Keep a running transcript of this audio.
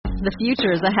The future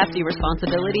is a hefty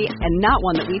responsibility and not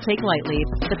one that we take lightly.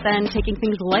 But then taking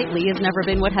things lightly has never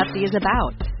been what Hefty is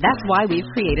about. That's why we've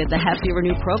created the Hefty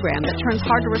Renew program that turns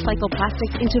hard-to-recycle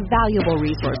plastics into valuable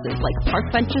resources like park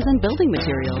benches and building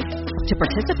materials. To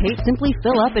participate, simply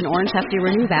fill up an orange Hefty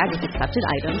Renew bag with accepted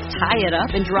items, tie it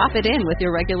up, and drop it in with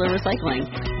your regular recycling.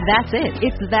 That's it.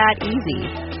 It's that easy.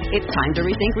 It's time to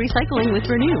rethink recycling with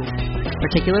Renew.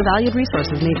 Particular valued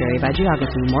resources may vary by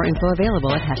geography. More info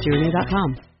available at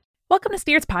heftyrenew.com. Welcome to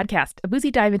Spirits Podcast, a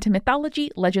boozy dive into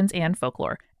mythology, legends, and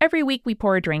folklore. Every week we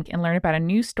pour a drink and learn about a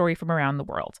new story from around the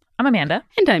world. I'm Amanda.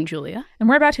 And I'm Julia. And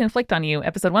we're about to inflict on you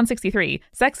episode 163,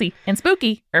 Sexy and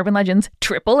Spooky Urban Legends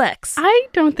XXX. I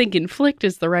don't think inflict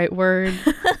is the right word.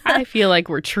 I feel like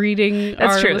we're treating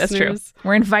our listeners. That's true.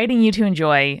 We're inviting you to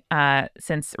enjoy,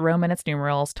 since Roman its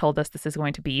numerals told us this is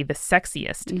going to be the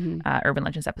sexiest Urban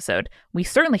Legends episode. We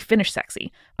certainly finish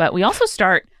sexy, but we also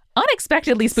start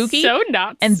unexpectedly spooky. So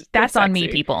nuts. And that's on sexy. me,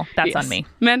 people. That's on me.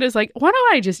 Amanda's like, why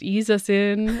don't I just ease us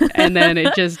in? And then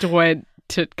it just went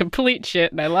to complete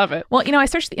shit, and I love it. Well, I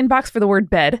searched the inbox for the word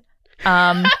bed,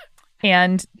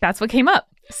 and that's what came up.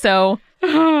 So...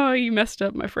 Oh, you messed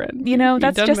up, my friend.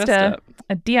 That's just a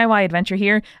DIY adventure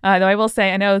here. Though I will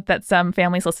say, I know that some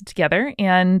families listen together,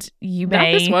 and you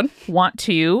may want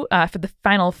to, for the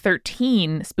final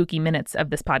 13 spooky minutes of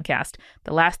this podcast,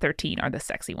 the last 13 are the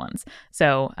sexy ones.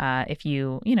 So if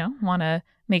you want to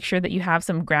make sure that you have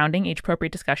some grounding,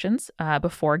 age-appropriate discussions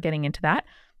before getting into that,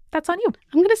 that's on you.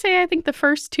 I'm going to say I think the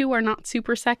first two are not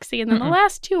super sexy, and then the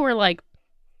last two are,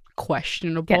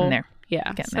 questionable. Getting there.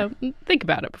 Yeah, so think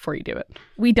about it before you do it.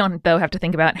 We don't, though, have to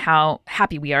think about how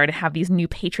happy we are to have these new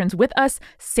patrons with us.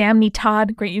 Samney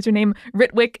Todd, great username,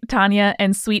 Ritwick, Tanya,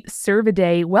 and Sweet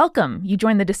Servaday. Welcome. You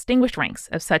join the distinguished ranks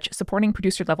of such supporting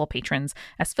producer-level patrons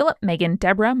as Philip, Megan,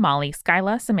 Deborah, Molly,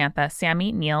 Skyla, Samantha,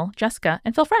 Sammy, Neil, Jessica,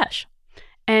 and Phil Fresh.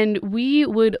 And we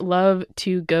would love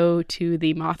to go to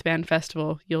the Mothman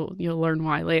Festival. You'll learn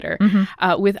why later.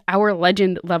 With our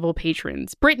legend level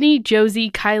patrons: Brittany, Josie,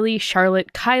 Kylie,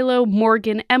 Charlotte, Kylo,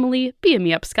 Morgan, Emily,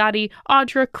 BME Up Scotty,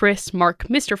 Audra, Chris, Mark,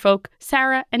 Mr. Folk,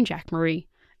 Sarah, and Jack Marie.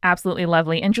 Absolutely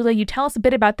lovely. And Julia, you tell us a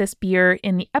bit about this beer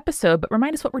in the episode, but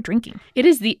remind us what we're drinking. It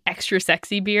is the Extra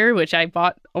Sexy beer, which I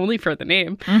bought only for the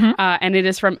name. And it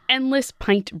is from Endless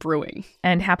Pint Brewing.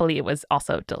 And happily, it was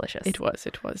also delicious. It was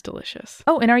delicious.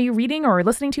 Oh, and are you reading or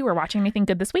listening to or watching anything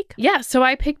good this week? Yeah, so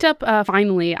I picked up,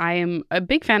 finally, I am a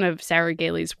big fan of Sarah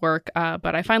Gailey's work,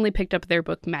 but I finally picked up their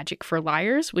book Magic for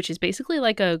Liars, which is basically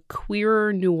like a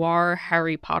queer noir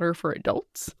Harry Potter for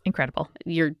adults. Incredible.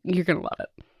 You're going to love it.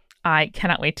 I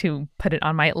cannot wait to put it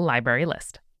on my library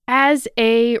list. As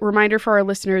a reminder for our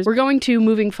listeners, we're going to,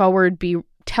 moving forward, be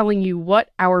telling you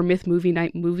what our Myth Movie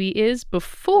Night movie is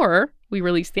before we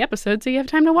release the episode, so you have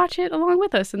time to watch it along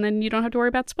with us, and then you don't have to worry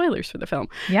about spoilers for the film.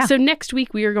 Yeah. So next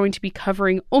week, we are going to be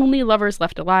covering Only Lovers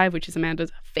Left Alive, which is Amanda's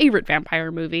favorite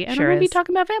vampire movie, and we're going to be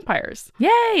talking about vampires.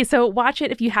 Yay! So watch it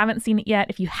if you haven't seen it yet.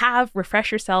 If you have,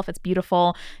 refresh yourself. It's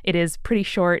beautiful. It is pretty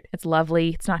short. It's lovely.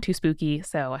 It's not too spooky,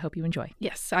 so I hope you enjoy.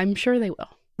 Yes, I'm sure they will.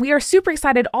 We are super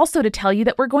excited also to tell you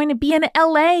that we're going to be in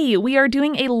LA. We are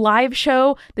doing a live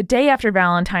show the day after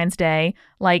Valentine's Day,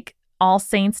 like All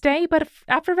Saints Day, but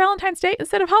after Valentine's Day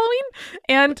instead of Halloween.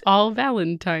 And All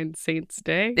Valentine's Saints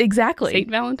Day. Exactly. Saint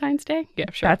Valentine's Day?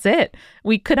 Yeah, sure. That's it.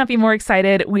 We could not be more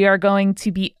excited. We are going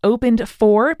to be opened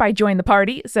for by Join the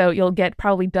Party, so you'll get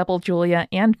probably double Julia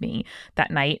and me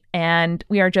that night. And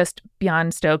we are just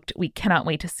beyond stoked. We cannot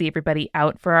wait to see everybody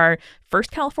out for our first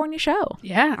California show.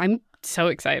 Yeah, I'm so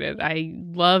excited. I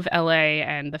love LA,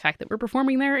 and the fact that we're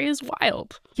performing there is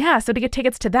wild. Yeah, so to get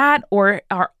tickets to that, or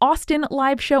our Austin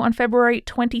live show on February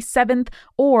 27th,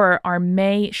 or our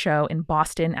May show in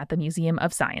Boston at the Museum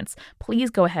of Science, please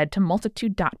go ahead to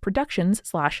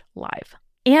multitude.productions/live.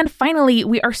 And finally,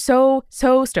 we are so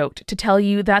stoked to tell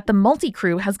you that the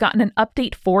Multi-Crew has gotten an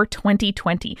update for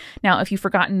 2020. Now, if you've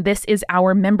forgotten, this is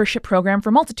our membership program for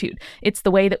Multitude. It's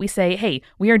the way that we say, hey,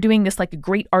 we are doing this like a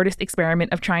great artist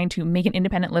experiment of trying to make an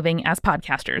independent living as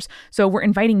podcasters. So we're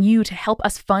inviting you to help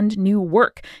us fund new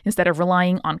work instead of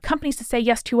relying on companies to say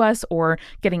yes to us or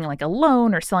getting like a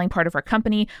loan or selling part of our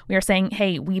company. We are saying,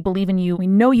 hey, we believe in you. We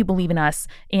know you believe in us.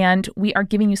 And we are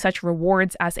giving you such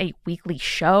rewards as a weekly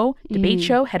show, debate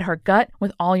show, Head Heart Gut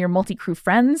with all your Multi-Crew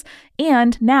friends,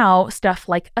 and now stuff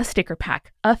like a sticker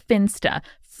pack, a Finsta,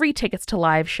 free tickets to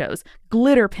live shows,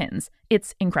 glitter pins.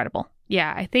 It's incredible.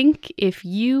 Yeah, I think if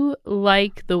you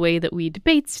like the way that we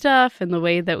debate stuff and the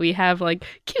way that we have like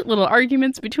cute little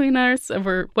arguments between us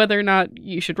over whether or not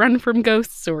you should run from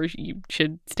ghosts or you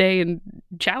should stay and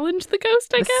challenge the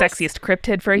ghost, I guess. The sexiest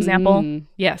cryptid, for example.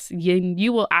 Yes,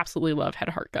 you will absolutely love Head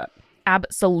Heart Gut.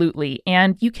 Absolutely.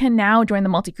 And you can now join the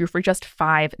Multicrew for just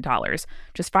 $5.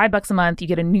 Just $5 a month. You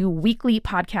get a new weekly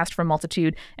podcast from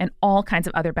Multitude and all kinds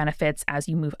of other benefits as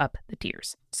you move up the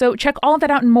tiers. So check all of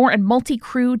that out and more at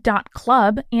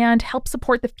multicrew.club and help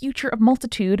support the future of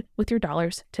Multitude with your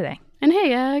dollars today. And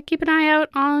hey, keep an eye out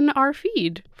on our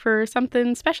feed for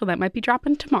something special that might be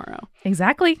dropping tomorrow.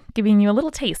 Exactly. Giving you a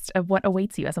little taste of what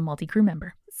awaits you as a Multicrew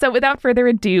member. So without further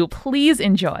ado, please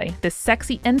enjoy this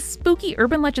sexy and spooky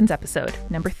Urban Legends episode,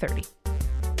 number 30.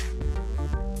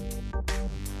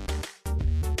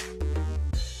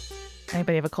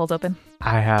 Anybody have a cold open?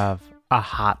 I have a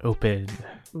hot open.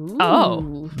 Ooh.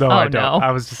 Oh. No, I don't. No.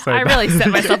 I was just saying. I really set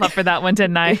myself up for that one,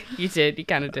 didn't I? You did. You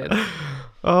kind of did.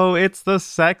 Oh, it's the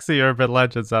sexy Urban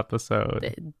Legends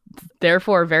episode.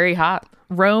 Therefore, very hot.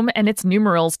 Rome and its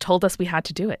numerals told us we had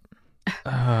to do it.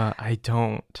 I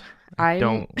don't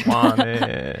want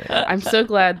it. I'm so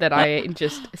glad that I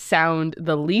just sound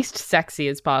the least sexy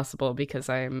as possible because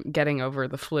I'm getting over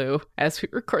the flu as we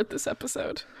record this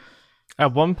episode.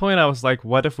 At one point, I was like,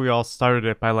 what if we all started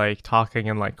it by like talking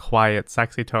in like quiet,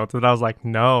 sexy tones? And I was like,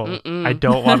 no, I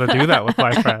don't want to do that with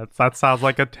my friends. That sounds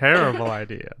like a terrible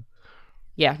idea.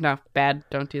 Yeah, no, bad.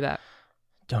 Don't do that.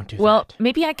 Don't do that. Well,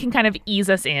 maybe I can kind of ease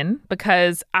us in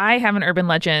because I have an urban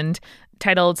legend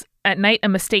titled, "At night, a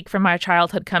mistake from my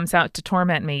childhood comes out to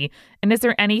torment me. And is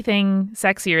there anything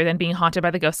sexier than being haunted by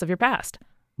the ghosts of your past?"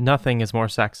 Nothing is more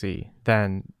sexy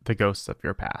than the ghosts of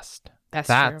your past.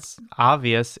 That's true.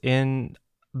 Obvious in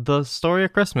the Story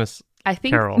of Christmas I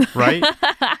think Carol, right?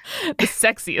 The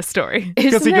sexiest story.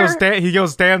 Because he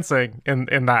goes dancing in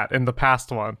the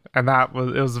past one, and it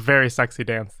was a very sexy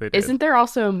dance they did. Isn't there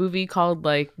also a movie called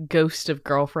like Ghost of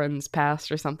Girlfriend's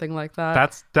Past or something like that?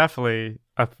 That's definitely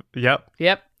yep.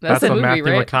 Yep, that's a movie, Matthew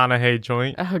right? McConaughey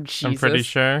joint. Oh Jesus! I'm pretty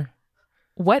sure.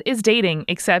 What is dating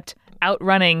except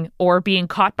outrunning or being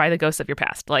caught by the ghosts of your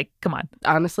past? Like, come on.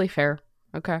 Honestly, fair.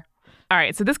 Okay. All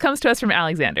right, so this comes to us from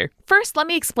Alexander. First, let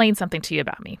me explain something to you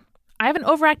about me. I have an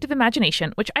overactive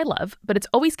imagination, which I love, but it's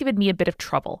always given me a bit of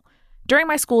trouble. During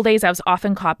my school days, I was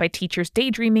often caught by teachers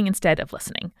daydreaming instead of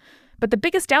listening. But the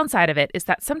biggest downside of it is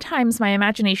that sometimes my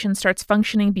imagination starts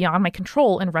functioning beyond my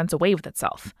control and runs away with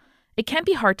itself. It can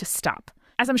be hard to stop.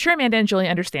 As I'm sure Amanda and Julie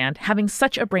understand, having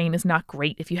such a brain is not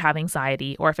great if you have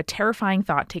anxiety or if a terrifying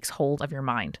thought takes hold of your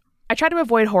mind. I try to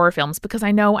avoid horror films because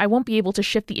I know I won't be able to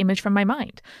shift the image from my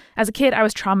mind. As a kid, I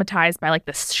was traumatized by like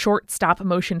the short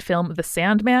stop-motion film The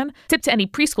Sandman. Tip to any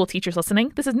preschool teachers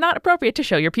listening, this is not appropriate to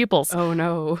show your pupils. Oh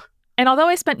no. And although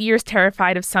I spent years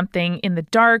terrified of something in the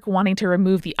dark, wanting to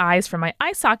remove the eyes from my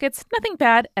eye sockets, nothing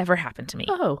bad ever happened to me.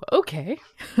 Oh, okay.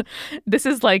 This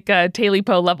is like Taily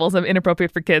Poe levels of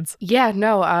inappropriate for kids. Yeah,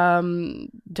 no,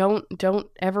 don't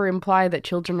ever imply that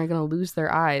children are going to lose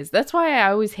their eyes. That's why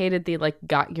I always hated the like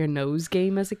got your nose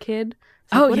game as a kid.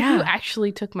 Like, what if you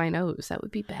actually took my nose? That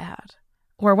would be bad.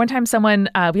 Or one time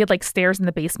we had like stairs in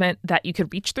the basement that you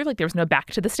could reach through, like there was no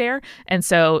back to the stair. And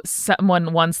so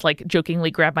someone once like jokingly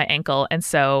grabbed my ankle. And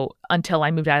so until I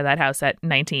moved out of that house at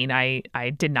 19, I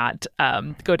did not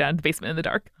go down to the basement in the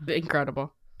dark.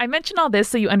 Incredible. I mention all this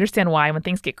so you understand why when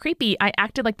things get creepy, I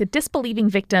acted like the disbelieving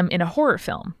victim in a horror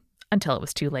film until it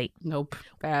was too late. Nope.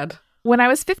 Bad. When I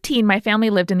was 15, my family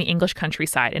lived in the English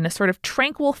countryside in a sort of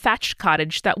tranquil thatched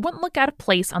cottage that wouldn't look out of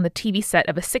place on the TV set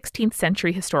of a 16th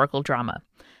century historical drama.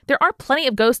 There are plenty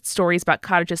of ghost stories about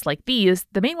cottages like these,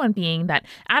 the main one being that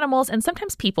animals and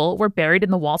sometimes people were buried in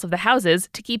the walls of the houses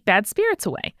to keep bad spirits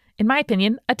away. In my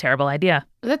opinion, a terrible idea.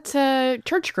 That's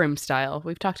church grim style.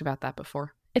 We've talked about that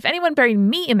before. If anyone buried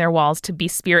me in their walls to be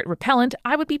spirit repellent,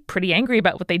 I would be pretty angry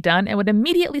about what they'd done and would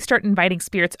immediately start inviting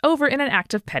spirits over in an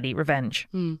act of petty revenge.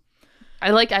 I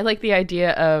like the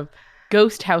idea of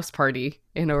ghost house party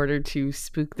in order to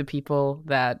spook the people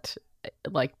that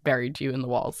like buried you in the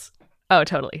walls. Oh,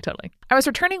 totally. I was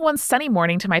returning one sunny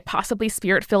morning to my possibly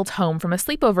spirit-filled home from a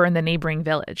sleepover in the neighboring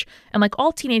village, and like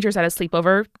all teenagers at a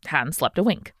sleepover, hadn't slept a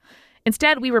wink.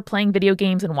 Instead, we were playing video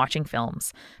games and watching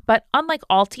films. But unlike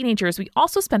all teenagers, we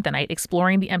also spent the night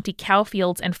exploring the empty cow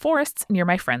fields and forests near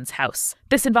my friend's house.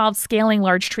 This involved scaling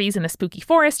large trees in a spooky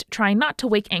forest, trying not to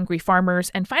wake angry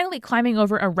farmers, and finally climbing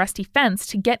over a rusty fence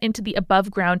to get into the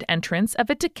above-ground entrance of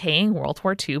a decaying World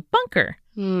War II bunker.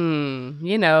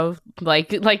 You know,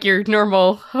 like your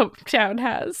normal hometown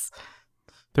has.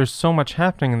 There's so much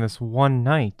happening in this one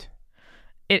night.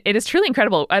 It is truly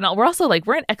incredible. And we're also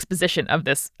we're an exposition of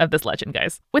this legend,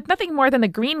 guys. With nothing more than the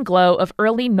green glow of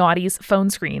early noughties phone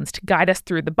screens to guide us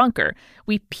through the bunker,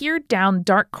 we peered down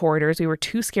dark corridors we were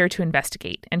too scared to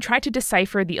investigate and tried to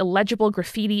decipher the illegible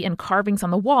graffiti and carvings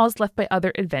on the walls left by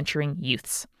other adventuring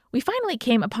youths. We finally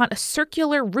came upon a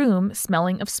circular room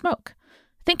smelling of smoke.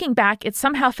 Thinking back, it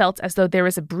somehow felt as though there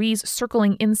was a breeze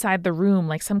circling inside the room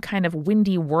like some kind of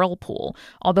windy whirlpool,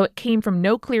 although it came from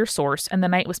no clear source and the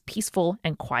night was peaceful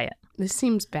and quiet. This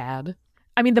seems bad.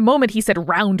 I mean, the moment he said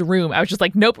round room, I was just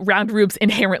like, nope, round room's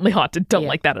inherently haunted. Don't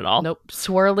like that at all. Nope.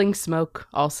 Swirling smoke,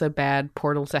 also bad.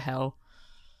 Portal to hell.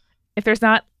 If there's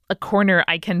not a corner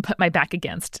I can put my back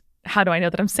against, how do I know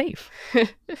that I'm safe?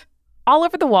 All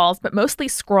over the walls, but mostly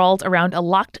scrawled around a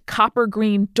locked copper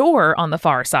green door on the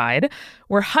far side,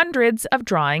 were hundreds of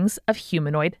drawings of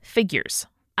humanoid figures.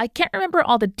 I can't remember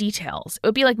all the details. It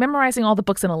would be like memorizing all the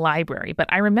books in a library, but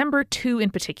I remember 2 in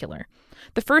particular.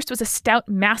 The first was a stout,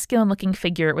 masculine-looking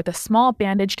figure with a small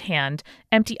bandaged hand,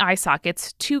 empty eye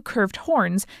sockets, 2 curved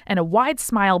horns, and a wide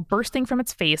smile bursting from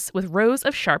its face with rows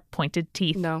of sharp, pointed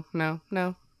teeth. No.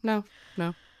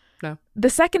 The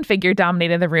second figure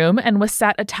dominated the room and was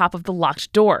sat atop of the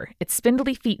locked door, its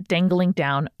spindly feet dangling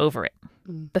down over it.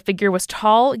 The figure was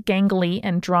tall, gangly,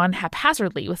 and drawn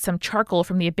haphazardly with some charcoal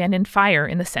from the abandoned fire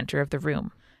in the center of the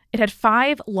room. It had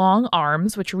 5 long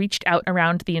arms which reached out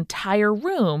around the entire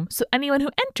room, so anyone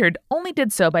who entered only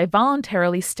did so by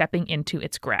voluntarily stepping into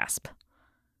its grasp.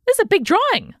 This is a big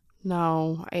drawing!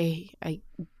 No,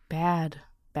 bad.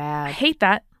 I hate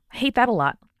that. I hate that a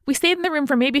lot. We stayed in the room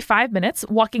for maybe 5 minutes,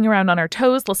 walking around on our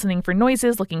toes, listening for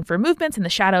noises, looking for movements in the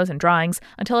shadows and drawings,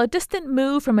 until a distant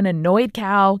moo from an annoyed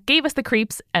cow gave us the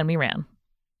creeps and we ran.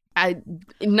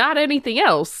 Not anything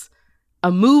else.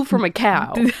 A moo from a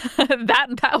cow.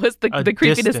 that was the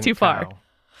creepiness too far.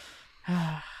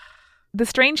 The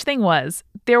strange thing was,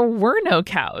 there were no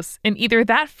cows in either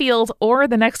that field or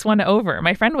the next one over.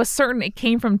 My friend was certain it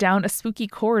came from down a spooky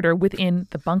corridor within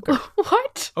the bunker.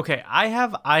 What? Okay, I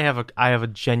have a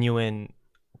genuine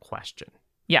question.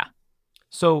 Yeah.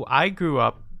 So I grew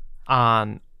up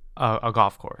on a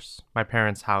golf course. My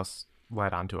parents' house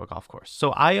led onto a golf course.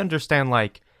 So I understand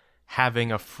like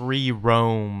having a free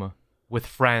roam with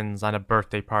friends on a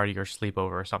birthday party or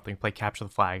sleepover or something, play capture the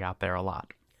flag out there a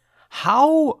lot.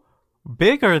 How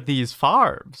big are these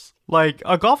farms? Like,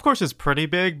 a golf course is pretty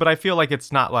big, but I feel like it's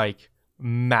not like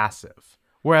massive.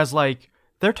 Whereas like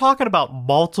they're talking about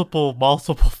multiple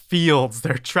fields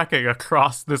they're trekking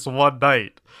across this one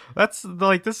night. That's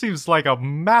like, this seems like a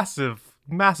massive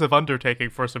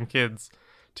undertaking for some kids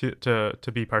to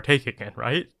be partaking in,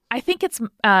 right? I think it's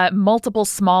multiple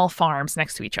small farms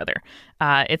next to each other.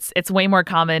 It's way more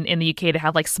common in the UK to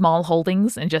have like small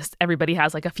holdings and just everybody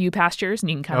has like a few pastures and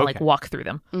you can kind of like walk through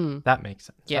them. That makes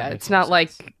sense. Yeah, it's not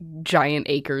like giant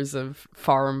acres of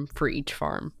farm for each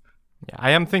farm. Yeah,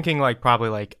 I am thinking like probably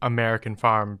like American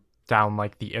farm down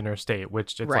like the interstate,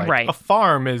 which it's like a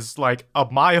farm is like a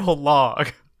mile long.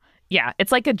 Yeah,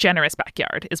 it's like a generous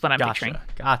backyard is what I'm picturing.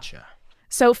 Gotcha.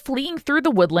 So fleeing through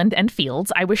the woodland and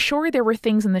fields, I was sure there were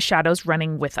things in the shadows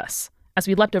running with us, as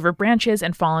we leapt over branches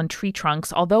and fallen tree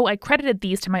trunks, although I credited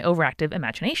these to my overactive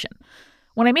imagination.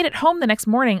 When I made it home the next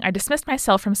morning, I dismissed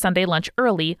myself from Sunday lunch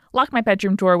early, locked my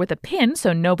bedroom door with a pin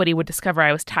so nobody would discover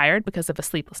I was tired because of a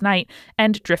sleepless night,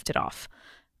 and drifted off.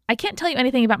 I can't tell you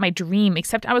anything about my dream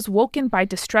except I was woken by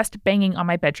distressed banging on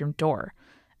my bedroom door.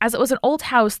 As it was an old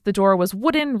house, the door was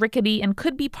wooden, rickety, and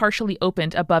could be partially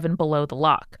opened above and below the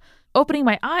lock. Opening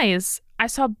my eyes, I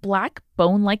saw black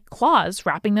bone-like claws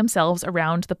wrapping themselves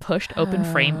around the pushed open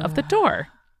frame of the door.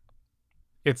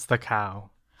 It's the cow.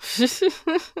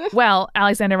 Well,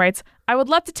 Alexander writes, I would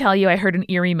love to tell you I heard an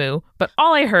eerie moo, but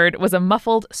all I heard was a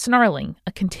muffled snarling,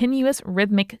 a continuous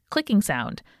rhythmic clicking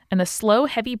sound, and the slow,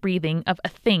 heavy breathing of a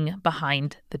thing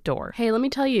behind the door. Hey, let me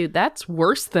tell you, that's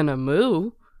worse than a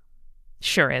moo.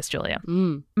 Sure is, Julia.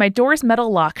 My door's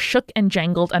metal lock shook and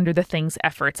jangled under the thing's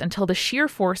efforts until the sheer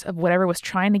force of whatever was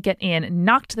trying to get in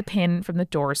knocked the pin from the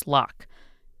door's lock.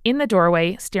 In the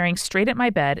doorway, staring straight at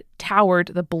my bed, towered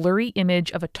the blurry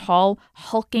image of a tall,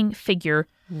 hulking figure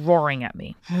roaring at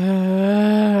me.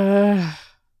 I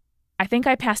think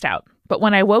I passed out, but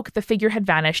when I woke, the figure had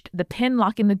vanished, the pin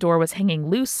locking the door was hanging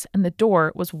loose, and the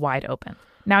door was wide open.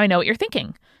 Now I know what you're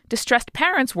thinking. Distressed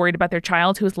parents worried about their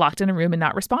child who was locked in a room and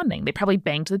not responding. They probably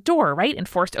banged the door, right, and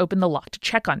forced open the lock to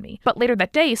check on me. But later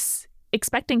that day,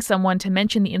 expecting someone to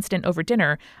mention the incident over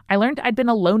dinner, I learned I'd been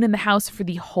alone in the house for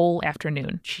the whole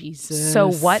afternoon. Jesus.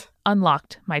 So what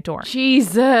unlocked my door?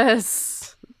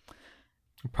 Jesus.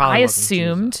 I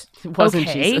assumed... It wasn't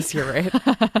Jesus, you're right.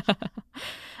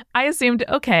 I assumed,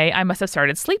 okay, I must have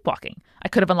started sleepwalking. I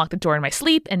could have unlocked the door in my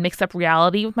sleep and mixed up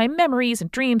reality with my memories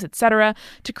and dreams, etc.,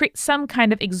 to create some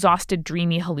kind of exhausted,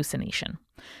 dreamy hallucination.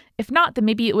 If not, then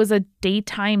maybe it was a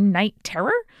daytime night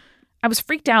terror? I was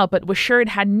freaked out, but was sure it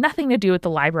had nothing to do with the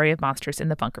library of monsters in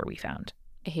the bunker we found.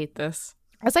 I hate this.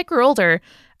 As I grew older,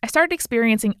 I started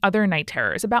experiencing other night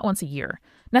terrors about once a year.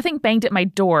 Nothing banged at my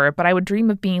door, but I would dream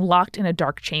of being locked in a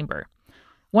dark chamber.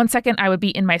 One second, I would be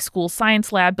in my school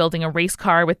science lab building a race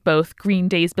car with both Green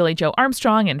Day's Billie Joe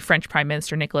Armstrong and French Prime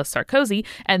Minister Nicolas Sarkozy,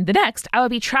 and the next, I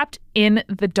would be trapped in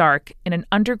the dark in an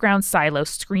underground silo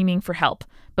screaming for help,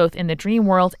 both in the dream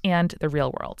world and the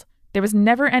real world. There was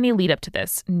never any lead up to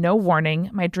this, no warning.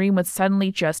 My dream would suddenly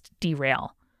just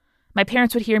derail. My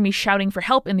parents would hear me shouting for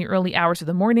help in the early hours of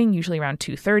the morning, usually around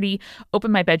 2:30,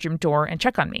 open my bedroom door and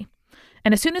check on me.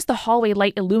 And as soon as the hallway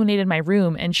light illuminated my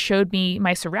room and showed me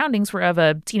my surroundings were of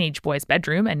a teenage boy's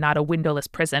bedroom and not a windowless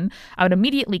prison, I would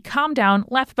immediately calm down,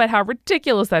 laugh about how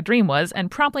ridiculous that dream was, and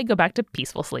promptly go back to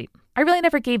peaceful sleep. I really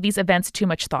never gave these events too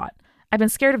much thought. I've been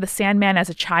scared of the Sandman as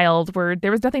a child, where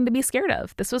there was nothing to be scared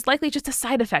of. This was likely just a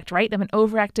side effect, right, of an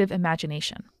overactive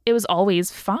imagination. It was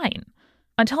always fine.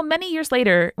 Until many years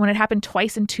later, when it happened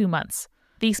twice in 2 months.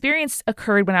 The experience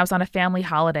occurred when I was on a family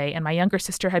holiday and my younger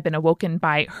sister had been awoken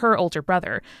by her older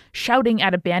brother, shouting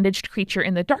at a bandaged creature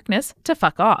in the darkness to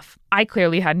fuck off. I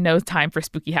clearly had no time for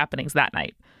spooky happenings that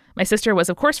night. My sister was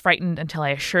of course frightened until I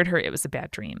assured her it was a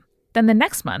bad dream. Then the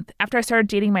next month, after I started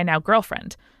dating my now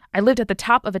girlfriend, I lived at the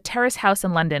top of a terrace house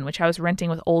in London, which I was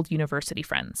renting with old university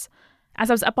friends.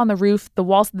 As I was up on the roof, the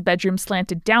walls of the bedroom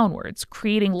slanted downwards,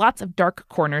 creating lots of dark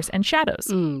corners and shadows.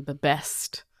 The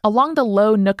best. Along the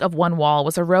low nook of one wall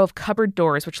was a row of cupboard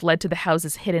doors which led to the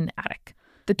house's hidden attic.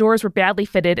 The doors were badly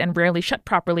fitted and rarely shut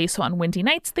properly, so on windy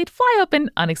nights, they'd fly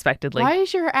open unexpectedly. Why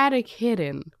is your attic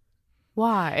hidden?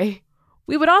 Why?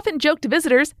 We would often joke to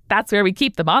visitors, that's where we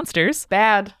keep the monsters.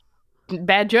 Bad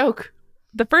joke.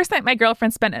 The first night my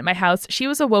girlfriend spent at my house, she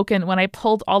was awoken when I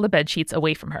pulled all the bedsheets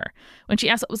away from her. When she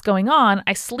asked what was going on,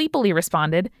 I sleepily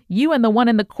responded, "You and the one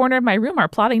in the corner of my room are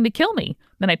plotting to kill me."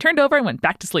 Then I turned over and went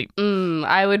back to sleep.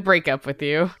 I would break up with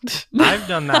you. I've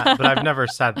done that, but I've never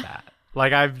said that.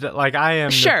 I am...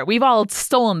 Sure, we've all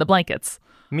stolen the blankets.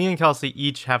 Me and Kelsey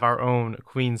each have our own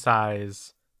queen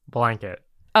size blanket.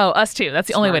 Oh, us too. That's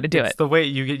the only way to do it. It's the way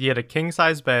you get a king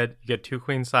size bed, you get 2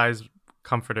 queen size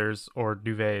comforters or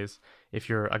duvets if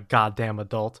you're a goddamn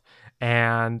adult,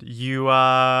 and you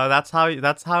that's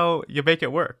how you make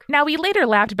it work. Now, we later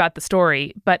laughed about the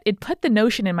story, but it put the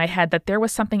notion in my head that there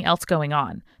was something else going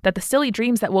on, that the silly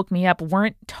dreams that woke me up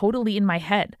weren't totally in my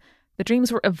head. The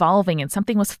dreams were evolving and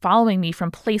something was following me from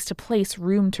place to place,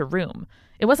 room to room.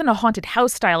 It wasn't a haunted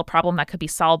house style problem that could be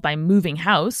solved by moving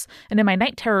house, and in my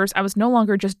night terrors, I was no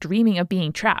longer just dreaming of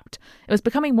being trapped. It was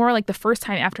becoming more like the first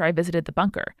time after I visited the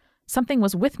bunker. Something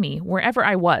was with me wherever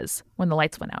I was when the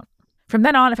lights went out. From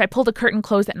then on, if I pulled a curtain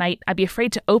closed at night, I'd be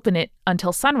afraid to open it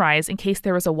until sunrise in case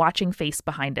there was a watching face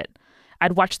behind it.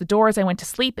 I'd watch the door as I went to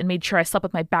sleep and made sure I slept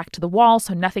with my back to the wall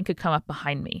so nothing could come up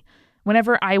behind me.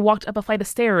 Whenever I walked up a flight of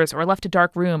stairs or left a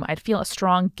dark room, I'd feel a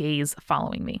strong gaze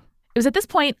following me. It was at this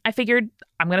point I figured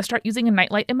I'm going to start using a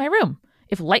nightlight in my room.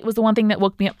 If light was the one thing that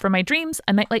woke me up from my dreams,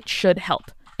 a nightlight should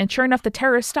help. And sure enough, the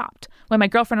terror stopped. When my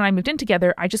girlfriend and I moved in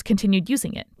together, I just continued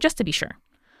using it, just to be sure.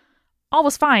 All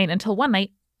was fine until one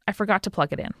night, I forgot to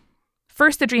plug it in.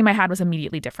 First, the dream I had was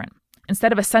immediately different.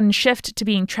 Instead of a sudden shift to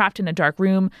being trapped in a dark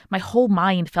room, my whole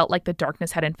mind felt like the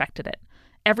darkness had infected it.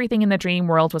 Everything in the dream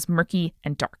world was murky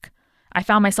and dark. I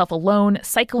found myself alone,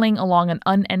 cycling along an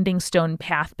unending stone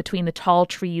path between the tall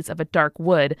trees of a dark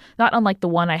wood, not unlike the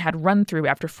one I had run through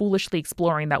after foolishly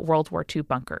exploring that World War II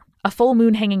bunker. A full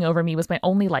moon hanging over me was my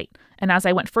only light, and as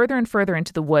I went further and further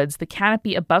into the woods, the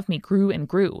canopy above me grew and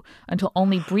grew, until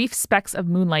only brief specks of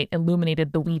moonlight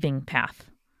illuminated the weaving path.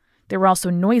 There were also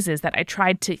noises that I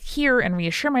tried to hear and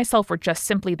reassure myself were just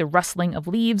simply the rustling of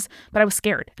leaves, but I was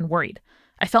scared and worried.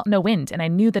 I felt no wind, and I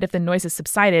knew that if the noises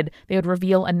subsided, they would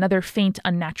reveal another faint,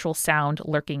 unnatural sound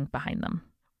lurking behind them.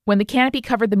 When the canopy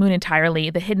covered the moon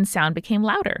entirely, the hidden sound became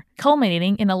louder,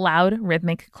 culminating in a loud,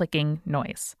 rhythmic clicking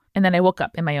noise. And then I woke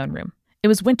up in my own room. It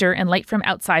was winter, and light from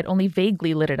outside only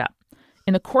vaguely lit it up.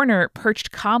 In the corner,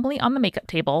 perched calmly on the makeup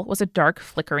table, was a dark,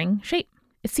 flickering shape.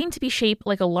 It seemed to be shaped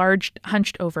like a large,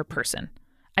 hunched-over person.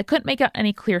 I couldn't make out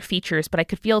any clear features, but I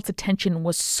could feel its attention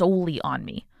was solely on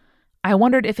me. I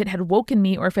wondered if it had woken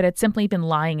me or if it had simply been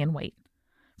lying in wait.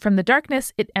 From the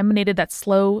darkness, it emanated that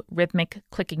slow, rhythmic,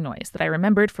 clicking noise that I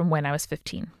remembered from when I was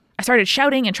 15. I started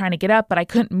shouting and trying to get up, but I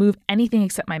couldn't move anything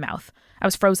except my mouth. I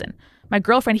was frozen. My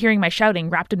girlfriend, hearing my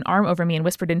shouting, wrapped an arm over me and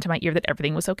whispered into my ear that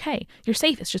everything was okay. "You're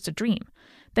safe, it's just a dream."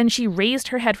 Then she raised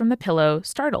her head from the pillow,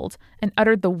 startled, and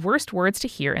uttered the worst words to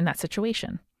hear in that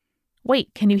situation.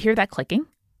 "Wait, can you hear that clicking?"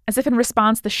 As if in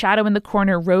response, the shadow in the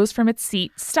corner rose from its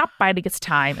seat, stopped biding its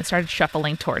time, and started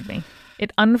shuffling toward me.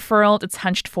 It unfurled its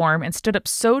hunched form and stood up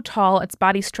so tall its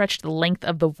body stretched the length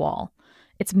of the wall.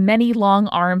 Its many long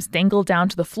arms dangled down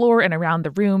to the floor and around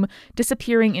the room,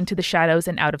 disappearing into the shadows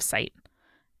and out of sight.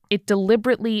 It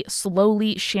deliberately,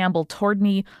 slowly shambled toward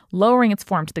me, lowering its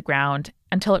form to the ground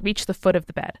until it reached the foot of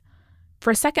the bed. For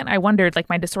a second, I wondered, like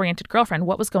my disoriented girlfriend,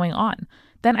 what was going on.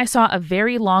 Then I saw a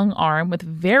very long arm with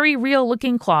very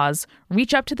real-looking claws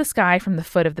reach up to the sky from the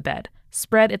foot of the bed,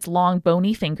 spread its long,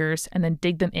 bony fingers, and then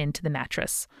dig them into the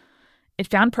mattress. It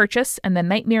found purchase, and the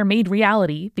nightmare made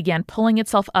reality began pulling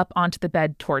itself up onto the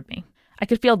bed toward me. I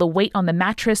could feel the weight on the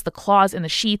mattress, the claws in the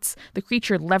sheets, the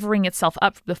creature levering itself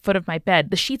up from the foot of my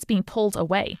bed, the sheets being pulled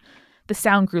away. The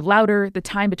sound grew louder, the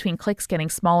time between clicks getting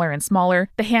smaller and smaller.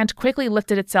 The hand quickly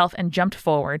lifted itself and jumped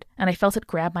forward, and I felt it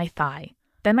grab my thigh.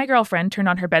 Then my girlfriend turned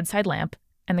on her bedside lamp,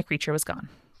 and the creature was gone.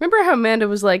 Remember how Amanda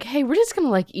was like, hey, we're just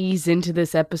going to ease into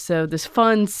this episode, this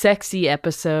fun, sexy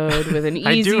episode with an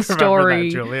easy story. I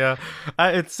do remember that,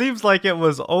 Julia. It seems like it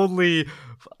was only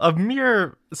a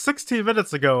mere 16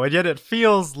 minutes ago, and yet it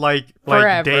feels like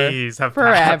days have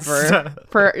passed.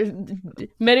 For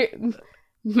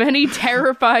many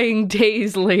terrifying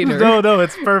days later. No,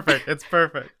 it's perfect. It's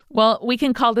perfect. Well, we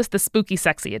can call this the spooky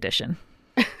sexy edition.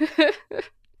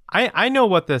 I know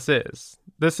what this is.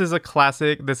 This is a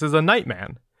classic. This is a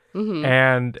Nightman. Mm-hmm.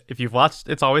 And if you've watched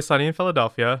It's Always Sunny in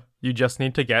Philadelphia, you just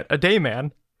need to get a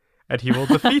Dayman, and he will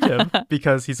defeat him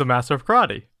because he's a master of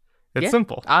karate. It's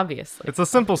simple. Obviously. It's a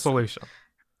simple solution.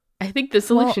 I think the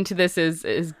solution to this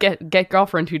is get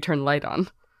girlfriend who turn light on.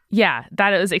 Yeah,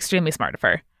 that was extremely smart of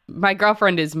her. My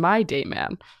girlfriend is my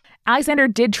Dayman. Alexander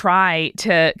did try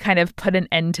to kind of put an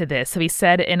end to this. So he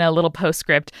said in a little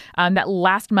postscript that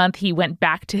last month he went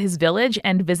back to his village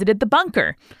and visited the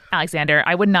bunker. Alexander,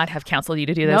 I would not have counseled you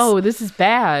to do this. No, this is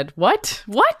bad. What?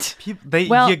 You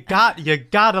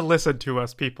gotta listen to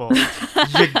us, people.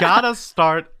 You gotta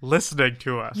start listening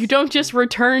to us. You don't just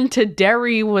return to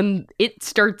Derry when it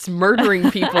starts murdering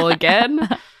people again.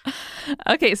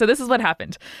 Okay, so this is what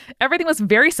happened. Everything was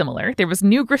very similar. There was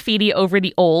new graffiti over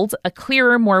the old, a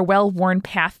clearer, more well-worn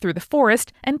path through the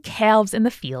forest, and calves in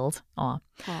the field. Aw.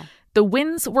 The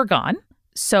winds were gone.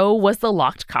 So was the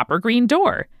locked copper green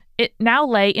door. It now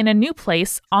lay in a new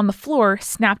place on the floor,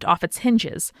 snapped off its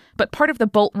hinges, but part of the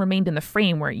bolt remained in the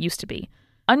frame where it used to be.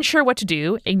 Unsure what to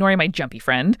do, ignoring my jumpy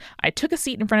friend, I took a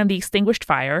seat in front of the extinguished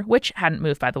fire, which hadn't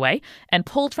moved, by the way, and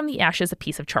pulled from the ashes a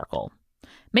piece of charcoal.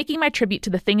 Making my tribute to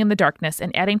the thing in the darkness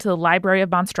and adding to the library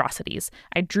of monstrosities,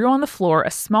 I drew on the floor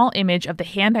a small image of the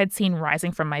hand I'd seen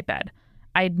rising from my bed.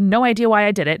 I had no idea why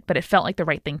I did it, but it felt like the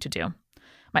right thing to do.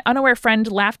 My unaware friend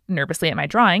laughed nervously at my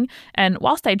drawing, and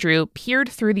whilst I drew, peered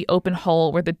through the open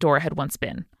hole where the door had once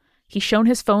been. He shone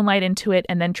his phone light into it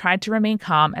and then tried to remain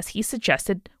calm as he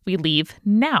suggested we leave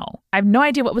now. I have no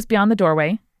idea what was beyond the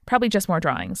doorway, probably just more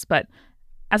drawings, but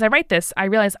as I write this, I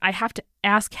realize I have to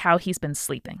ask how he's been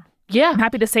sleeping. Yeah. I'm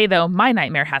happy to say, though, my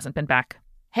nightmare hasn't been back.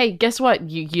 Hey, guess what?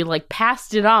 You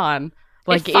passed it on.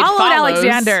 It followed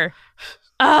Alexander.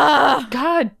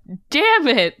 God damn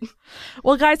it.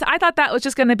 Well, guys, I thought that was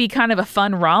just going to be kind of a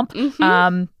fun romp.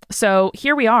 Mm-hmm. So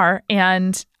here we are,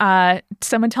 and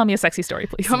someone tell me a sexy story,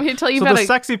 please. You want me to tell you about the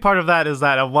sexy part of that is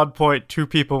that at one point, two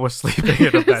people were sleeping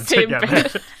in a bed together.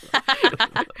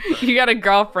 You got a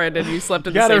girlfriend and you slept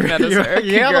in the same bed as her.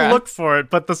 You gotta look for it,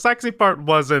 but the sexy part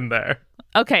was in there.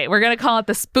 Okay, we're going to call it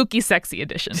the spooky sexy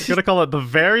edition. We're going to call it the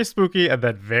very spooky and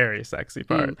then very sexy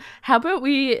part. How about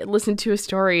we listen to a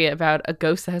story about a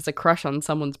ghost that has a crush on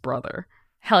someone's brother?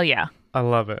 Hell yeah. I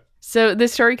love it. So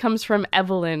this story comes from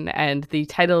Evelyn, and the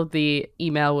title of the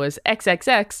email was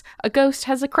XXX, a ghost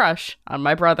has a crush on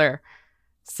my brother.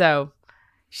 So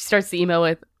she starts the email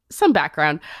with some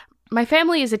background. My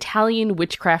family is Italian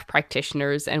witchcraft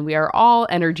practitioners, and we are all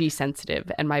energy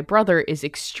sensitive, and my brother is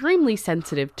extremely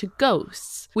sensitive to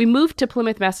ghosts. We moved to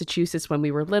Plymouth, Massachusetts when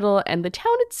we were little, and the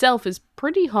town itself is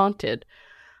pretty haunted.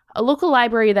 A local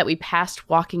library that we passed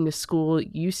walking to school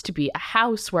used to be a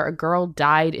house where a girl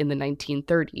died in the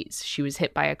 1930s. She was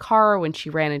hit by a car when she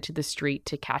ran into the street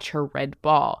to catch her red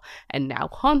ball, and now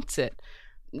haunts it.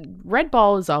 Red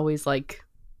ball is always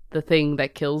the thing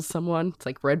that kills someone. It's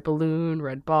like red balloon,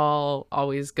 red ball,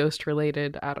 always ghost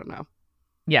related. I don't know.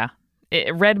 Yeah.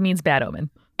 Red means bad omen.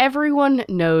 Everyone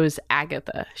knows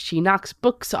Agatha. She knocks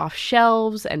books off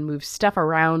shelves and moves stuff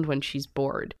around when she's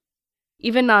bored.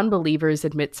 Even non-believers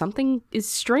admit something is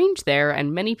strange there,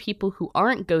 and many people who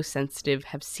aren't ghost sensitive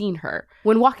have seen her.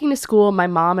 When walking to school, my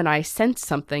mom and I sensed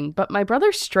something, but my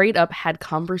brother straight up had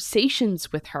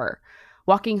conversations with her.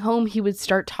 Walking home, he would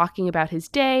start talking about his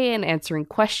day and answering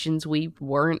questions we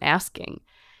weren't asking.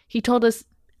 He told us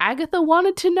Agatha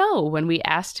wanted to know when we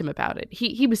asked him about it.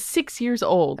 He was 6 years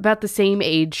old, about the same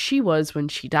age she was when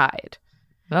she died.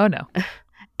 Oh, no.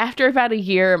 After about a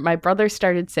year, my brother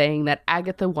started saying that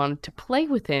Agatha wanted to play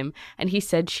with him, and he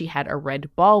said she had a red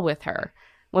ball with her.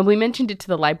 When we mentioned it to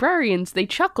the librarians, they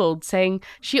chuckled, saying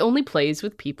she only plays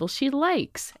with people she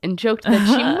likes, and joked that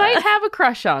she might have a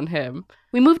crush on him.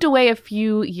 We moved away a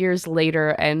few years later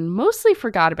and mostly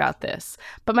forgot about this,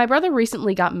 but my brother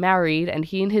recently got married and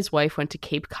he and his wife went to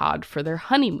Cape Cod for their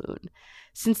honeymoon.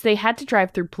 Since they had to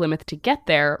drive through Plymouth to get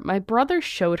there, my brother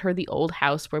showed her the old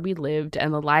house where we lived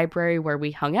and the library where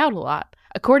we hung out a lot.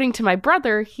 According to my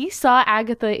brother, he saw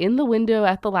Agatha in the window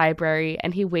at the library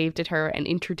and he waved at her and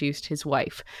introduced his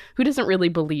wife, who doesn't really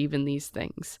believe in these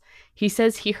things. He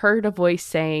says he heard a voice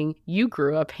saying, "You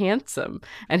grew up handsome,"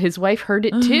 and his wife heard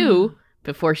it too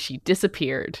before she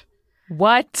disappeared.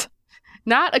 What?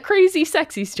 Not a crazy,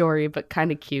 sexy story, but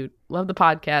kind of cute. Love the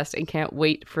podcast and can't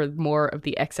wait for more of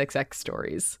the XXX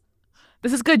stories.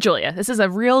 This is good, Julia. This is a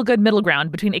real good middle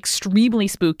ground between extremely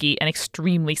spooky and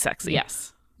extremely sexy.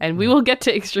 Yes. And we will get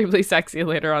to extremely sexy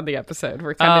later on the episode.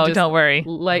 We're kind of just don't worry.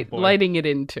 Lighting it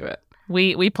into it.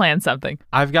 We planned something.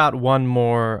 I've got one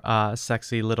more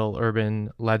sexy little urban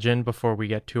legend before we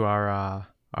get to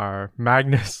our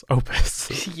Magnus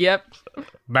Opus. Yep.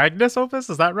 Magnus Opus?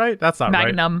 Is that right? That's not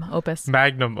Magnum Opus.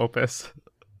 Magnum Opus.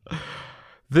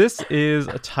 This is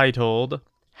titled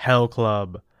Hell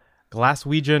Club,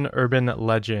 Glaswegian Urban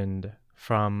Legend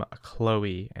from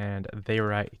Chloe, and they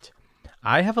write,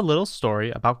 I have a little story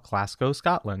about Glasgow,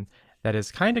 Scotland that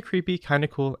is kind of creepy, kind of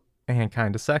cool, and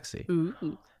kind of sexy.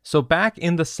 Ooh. So back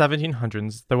in the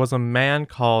 1700s, there was a man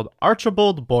called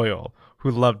Archibald Boyle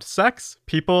who loved sex,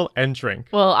 people, and drink.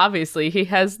 Well, obviously, he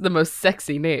has the most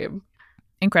sexy name.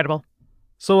 Incredible.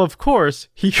 So, of course,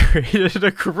 he created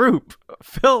a group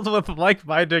filled with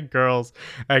like-minded girls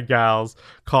and gals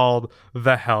called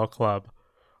the Hell Club.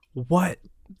 What?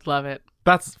 Love it.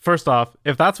 That's, first off,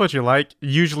 if that's what you like,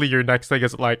 usually your next thing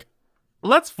is like,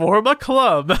 let's form a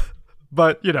club.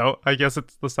 But, you know, I guess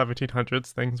it's the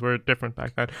 1700s. Things were different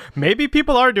back then. Maybe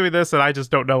people are doing this and I just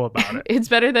don't know about it. It's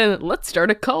better than let's start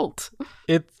a cult.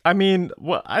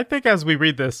 I think as we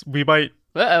read this,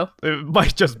 it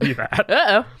might just be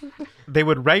that. They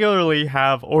would regularly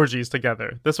have orgies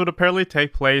together. This would apparently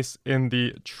take place in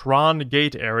the Tron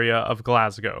Gate area of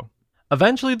Glasgow.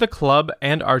 Eventually, the club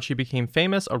and Archie became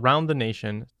famous around the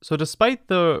nation, so despite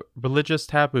the religious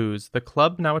taboos, the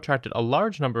club now attracted a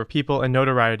large number of people and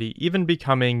notoriety, even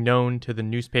becoming known to the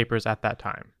newspapers at that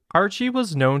time. Archie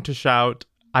was known to shout,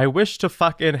 "I wish to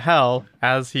fuck in hell,"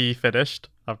 as he finished.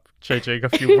 I'm changing a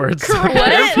few words because I'm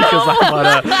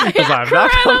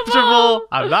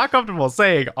not comfortable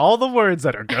saying all the words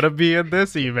that are gonna be in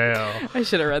this email. I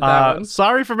should have read that one.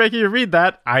 Sorry for making you read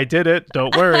that. I did it.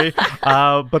 Don't worry.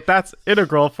 But that's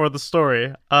integral for the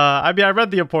story. I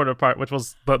read the important part, which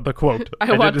was the quote.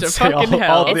 I want to fucking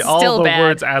hell. All the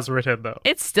words as written, though.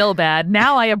 It's still bad.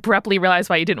 Now I abruptly realize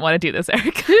why you didn't want to do this,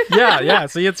 Eric. Yeah.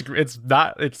 See, it's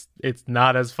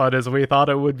not as fun as we thought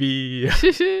it would be.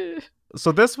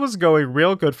 So this was going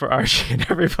real good for Archie and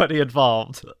everybody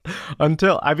involved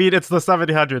until, it's the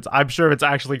 1700s. I'm sure it's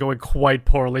actually going quite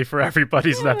poorly for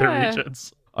everybody's nether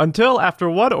regions. Until after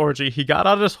one orgy, he got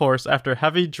on his horse after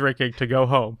heavy drinking to go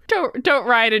home. Don't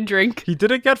ride and drink. He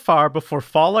didn't get far before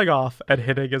falling off and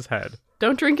hitting his head.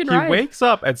 Don't drink and ride. He wakes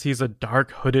up and sees a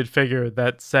dark hooded figure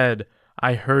that said,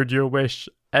 "I heard your wish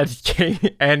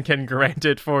and can grant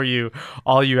it for you.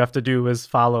 All you have to do is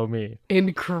follow me."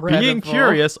 Incredible. Being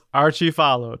curious, Archie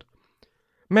followed.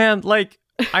 Man,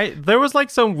 there was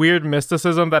some weird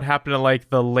mysticism that happened in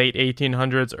the late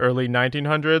 1800s, early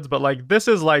 1900s, but this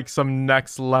is some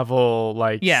next level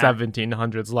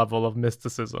 1700s level of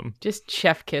mysticism. Just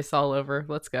chef kiss all over.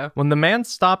 Let's go. When the man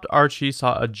stopped, Archie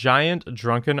saw a giant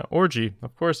drunken orgy.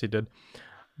 Of course he did.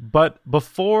 But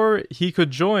before he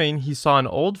could join, he saw an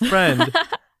old friend.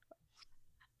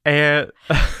 And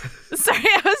sorry,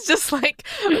 I was just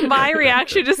my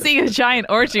reaction to seeing a giant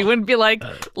orgy wouldn't be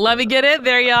let me get in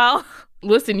there, y'all.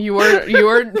 Listen, you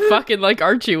weren't fucking like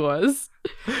Archie was.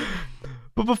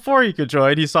 But before he could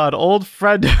join, he saw an old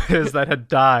friend of his that had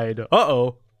died.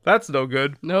 Uh-oh, that's no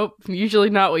good. Nope, usually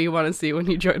not what you want to see when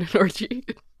you join an orgy.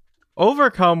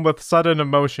 Overcome with sudden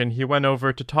emotion, he went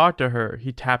over to talk to her.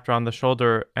 He tapped her on the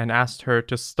shoulder and asked her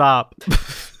to stop.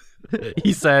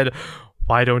 He said,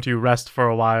 "Why don't you rest for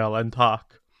a while and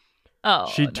talk?"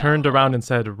 She turned around and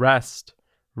said, "Rest,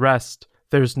 rest.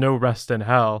 There's no rest in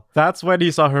hell." That's when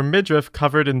he saw her midriff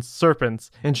covered in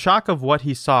serpents. In shock of what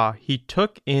he saw, he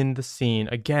took in the scene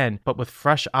again, but with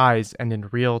fresh eyes and in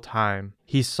real time.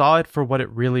 He saw it for what it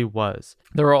really was.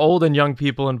 There were old and young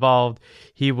people involved.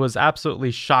 He was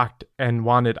absolutely shocked and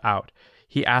wanted out.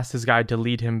 He asked his guide to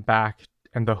lead him back,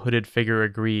 and the hooded figure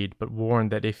agreed, but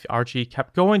warned that if Archie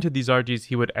kept going to these orgies,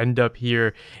 he would end up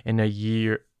here in a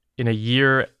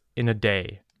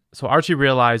day. So Archie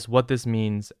realized what this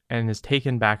means and is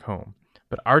taken back home.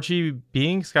 But Archie,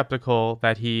 being skeptical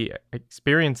that he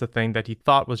experienced a thing that he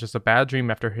thought was just a bad dream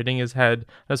after hitting his head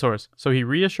on a horse, so he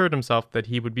reassured himself that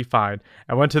he would be fine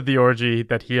and went to the orgy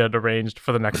that he had arranged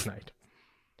for the next night.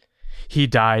 He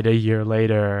died a year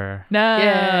later. No.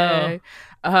 Yay.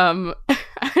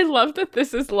 I love that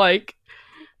this is like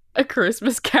a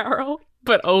Christmas Carol,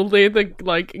 but only the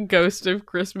like ghost of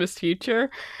Christmas future.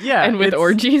 Yeah. And with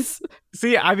orgies.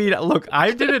 See, I mean, look,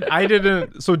 I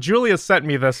didn't. So Julia sent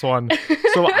me this one.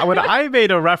 So when I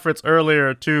made a reference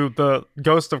earlier to the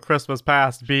Ghost of Christmas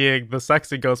Past being the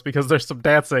sexy ghost because there's some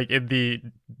dancing in the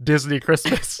Disney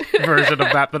Christmas version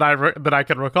of that I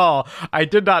can recall, I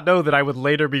did not know that I would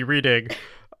later be reading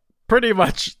pretty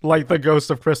much like the Ghost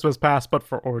of Christmas Past, but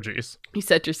for orgies. You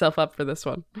set yourself up for this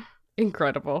one.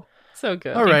 Incredible. So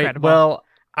good. All right. Incredible. Well,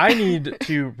 I need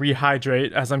to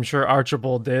rehydrate, as I'm sure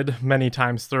Archibald did many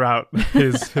times throughout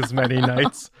his many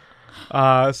nights.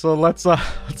 So let's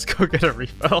go get a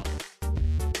refill.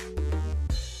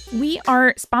 We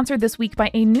are sponsored this week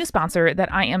by a new sponsor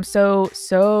that I am so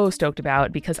stoked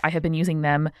about because I have been using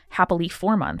them happily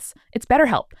for months. It's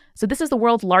BetterHelp. So this is the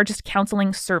world's largest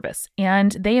counseling service,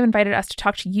 and they have invited us to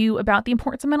talk to you about the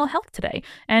importance of mental health today.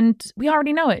 And we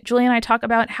already know it. Julia and I talk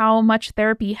about how much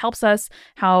therapy helps us,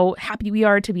 how happy we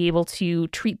are to be able to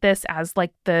treat this as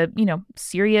like the,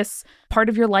 serious part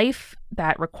of your life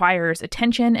that requires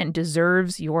attention and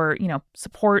deserves your,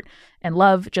 support and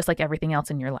love, just like everything else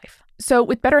in your life. So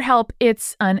with BetterHelp,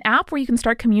 it's an app where you can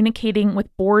start communicating with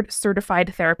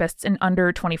board-certified therapists in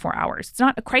under 24 hours. It's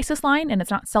not a crisis line and it's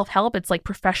not self-help. It's like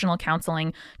professional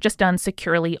counseling just done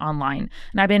securely online.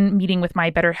 And I've been meeting with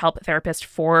my BetterHelp therapist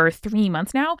for 3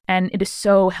 months now, and it is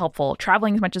so helpful.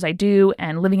 Traveling as much as I do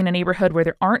and living in a neighborhood where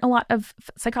there aren't a lot of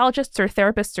psychologists or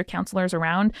therapists or counselors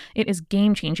around, it is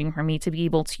game-changing for me to be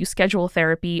able to schedule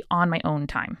therapy on my own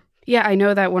time. Yeah, I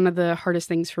know that one of the hardest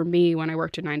things for me when I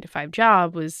worked a 9-to-5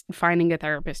 job was finding a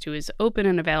therapist who is open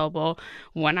and available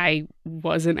when I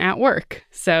wasn't at work.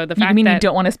 So the fact you that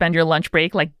don't want to spend your lunch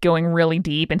break like going really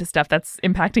deep into stuff that's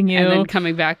impacting you and then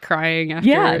coming back crying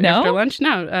after lunch.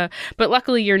 No, but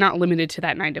luckily you're not limited to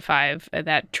that 9-to-5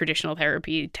 that traditional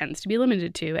therapy tends to be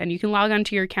limited to, and you can log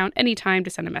onto your account anytime to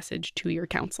send a message to your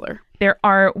counselor. There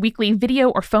are weekly video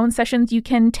or phone sessions you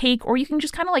can take, or you can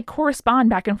just kind of like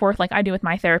correspond back and forth like I do with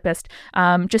my therapist,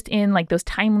 just in like those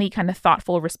timely kind of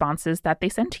thoughtful responses that they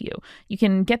send to you. You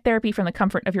can get therapy from the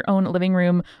comfort of your own living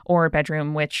room or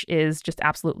bedroom, which is just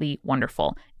absolutely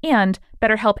wonderful. And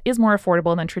BetterHelp is more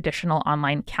affordable than traditional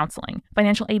online counseling.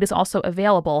 Financial aid is also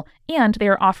available, and they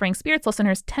are offering Spirits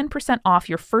listeners 10% off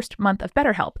your first month of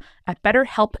BetterHelp at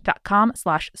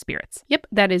betterhelp.com/spirits. Yep,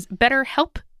 that is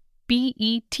BetterHelp.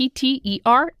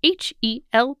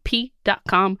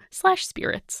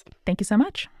 BetterHelp.com/spirits. Thank you so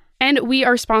much. And we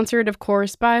are sponsored, of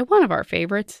course, by one of our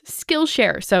favorites,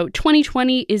 Skillshare. So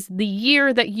 2020 is the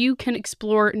year that you can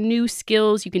explore new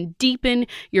skills, you can deepen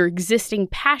your existing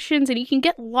passions, and you can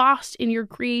get lost in your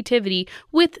creativity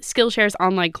with Skillshare's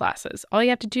online classes. All you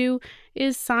have to do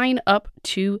is sign up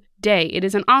today. It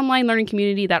is an online learning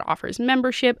community that offers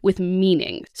membership with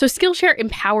meaning. So Skillshare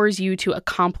empowers you to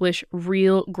accomplish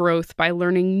real growth by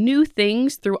learning new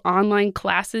things through online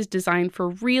classes designed for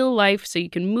real life so you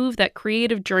can move that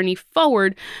creative journey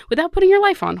forward without putting your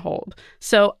life on hold.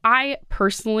 So I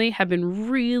personally have been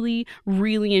really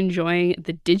enjoying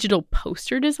the digital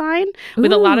poster design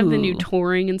with a lot of the new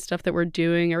touring and stuff that we're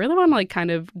doing. I really want to like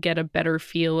kind of get a better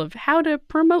feel of how to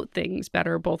promote things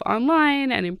better, both online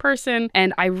and in person.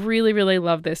 And I really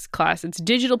love this class. It's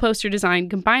digital poster design,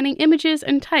 combining images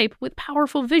and type with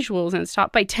powerful visuals, and it's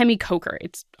taught by Temi Coker.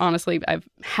 It's honestly, I'm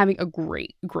having a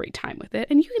great time with it.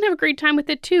 And you can have a great time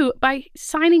with it too by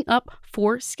signing up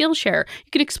for Skillshare.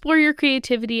 You can explore your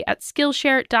creativity at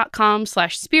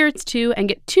Skillshare.com/spirits2 and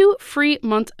get 2 free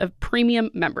months of premium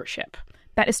membership.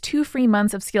 That is 2 free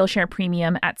months of Skillshare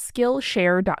Premium at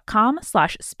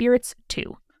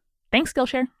Skillshare.com/spirits2. Thanks,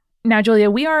 Skillshare. Now, Julia,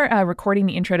 we are recording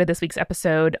the intro to this week's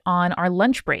episode on our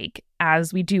lunch break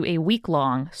as we do a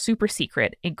week-long, super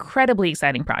secret, incredibly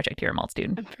exciting project here at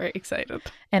Multitude. I'm very excited.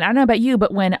 And I don't know about you,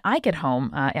 but when I get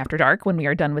home after dark, when we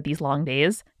are done with these long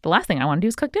days, the last thing I want to do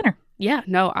is cook dinner. Yeah,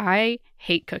 no, I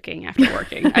hate cooking after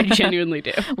working. I genuinely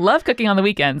do. Love cooking on the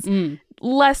weekends.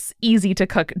 less easy to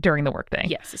cook during the workday.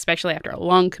 Yes, especially after a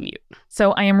long commute.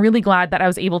 So I am really glad that I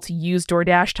was able to use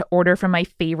DoorDash to order from my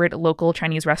favorite local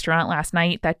Chinese restaurant last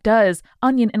night that does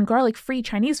onion and garlic-free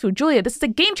Chinese food. Julia, this is a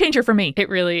game changer for me. It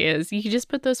really is. You can just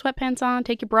put those sweatpants on,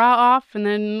 take your bra off, and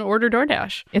then order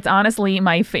DoorDash. It's honestly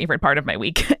my favorite part of my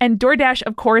week. And DoorDash,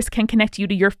 of course, can connect you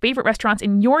to your favorite restaurants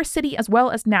in your city as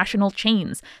well as national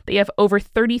chains. They have over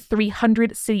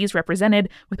 3,300 cities represented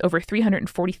with over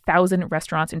 340,000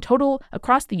 restaurants in total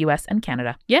across the U.S. and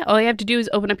Canada. Yeah, all you have to do is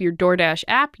open up your DoorDash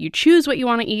app, you choose what you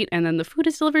want to eat, and then the food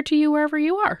is delivered to you wherever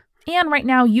you are. And right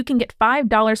now, you can get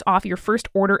 $5 off your first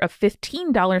order of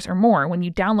 $15 or more when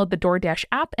you download the DoorDash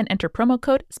app and enter promo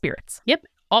code SPIRITS. Yep,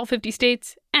 all 50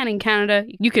 states and in Canada.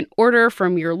 You can order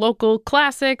from your local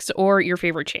classics or your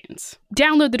favorite chains.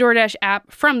 Download the DoorDash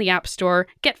app from the App Store.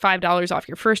 Get $5 off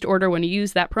your first order when you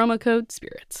use that promo code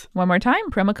SPIRITS. One more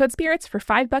time, promo code SPIRITS for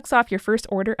 $5 off your first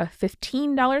order of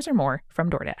 $15 or more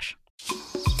from DoorDash.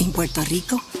 In Puerto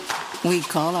Rico, we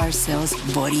call ourselves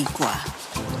Boricua.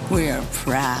 We're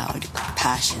proud,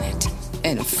 passionate,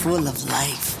 and full of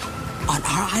life. On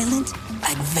our island,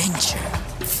 adventure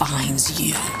finds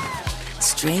you.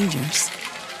 Strangers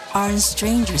aren't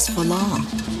strangers for long.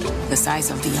 The size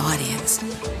of the audience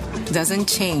doesn't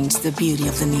change the beauty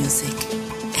of the music.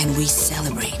 And we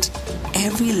celebrate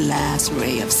every last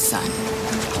ray of sun.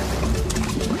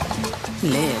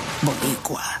 Live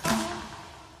Boricua.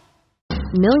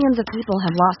 Millions of people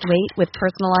have lost weight with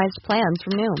personalized plans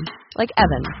from Noom. Like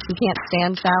Evan, who can't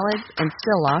stand salads and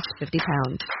still lost 50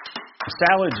 pounds.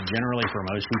 Salads generally for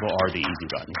most people are the easy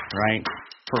button, right?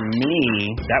 For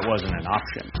me, that wasn't an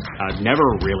option. I never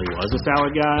really was a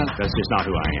salad guy. That's just not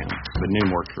who I am. But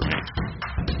Noom worked for me.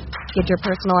 Get your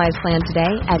personalized plan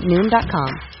today at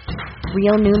Noom.com.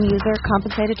 Real Noom user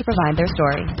compensated to provide their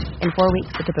story. In 4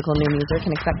 weeks, the typical Noom user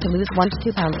can expect to lose 1 to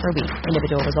 2 pounds per week.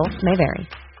 Individual results may vary.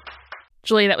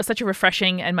 Julie, that was such a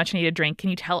refreshing and much-needed drink. Can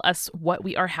you tell us what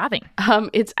we are having?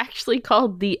 It's actually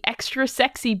called the Extra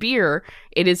Sexy Beer.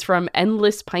 It is from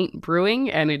Endless Pint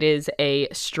Brewing, and it is a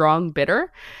strong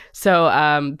bitter. So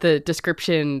the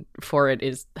description for it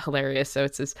is hilarious. So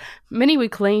it says, many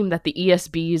would claim that the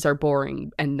ESBs are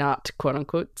boring and not,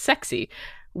 quote-unquote, sexy.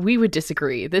 We would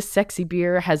disagree. This sexy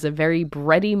beer has a very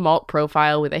bready malt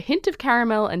profile with a hint of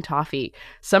caramel and toffee.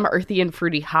 Some earthy and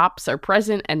fruity hops are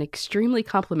present and extremely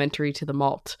complementary to the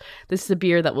malt. This is a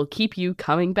beer that will keep you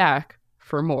coming back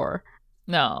for more.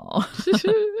 No.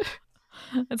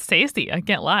 It's tasty. I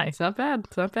can't lie. It's not bad.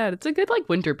 It's not bad. It's a good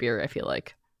winter beer, I feel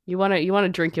like. You want to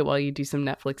drink it while you do some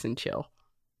Netflix and chill.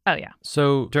 Oh, yeah.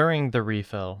 So during the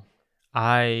refill,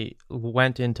 I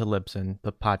went into Libsyn,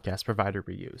 the podcast provider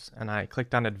we use, and I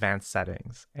clicked on advanced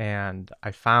settings, and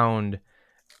I found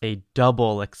a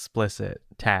double explicit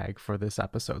tag for this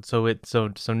episode. So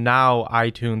now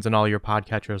iTunes and all your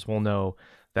podcatchers will know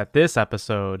that this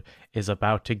episode is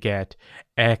about to get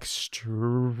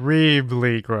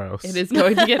extremely gross. It is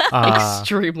going to get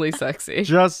extremely sexy.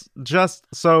 Just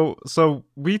so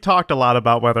we talked a lot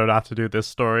about whether or not to do this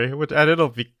story, and it'll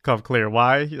become clear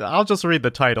why. I'll just read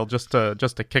the title just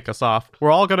to kick us off.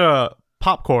 We're all gonna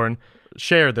popcorn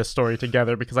share this story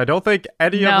together because I don't think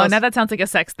any of us... No, now that sounds like a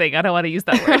sex thing. I don't want to use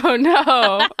that word. Oh,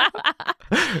 no.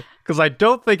 Because I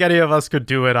don't think any of us could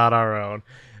do it on our own.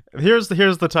 Here's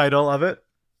the title of it.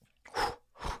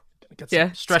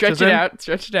 Yeah, stretch it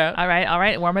out. All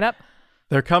right, warm it up.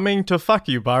 They're coming to fuck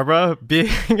you, Barbara, being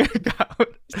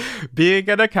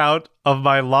an account of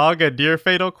my long and near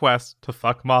fatal quest to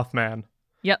fuck Mothman.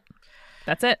 Yep,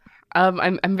 that's it.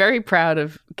 I'm very proud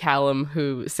of Callum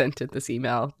who sent it this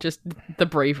email. Just the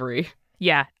bravery.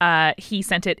 Yeah, he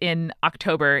sent it in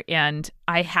October, and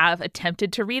I have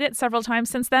attempted to read it several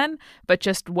times since then, but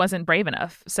just wasn't brave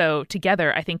enough. So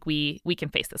together, I think we can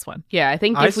face this one. Yeah, I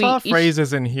think I saw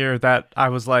phrases in here that I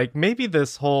was like, maybe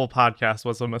this whole podcast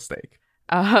was a mistake.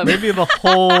 Maybe the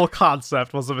whole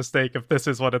concept was a mistake if this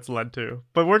is what it's led to.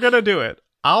 But we're going to do it.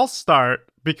 I'll start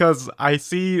because I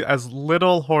see as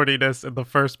little horniness in the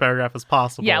first paragraph as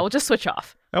possible. Yeah, we'll just switch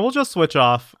off. And we'll just switch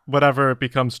off whenever it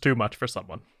becomes too much for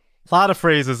someone. A lot of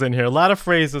phrases in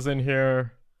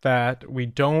here that we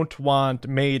don't want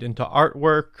made into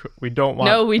artwork. We don't want.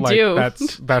 No, we do.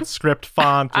 That script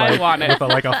font. I want it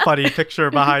with a funny picture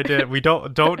behind it. We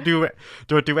don't do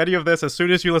any of this. As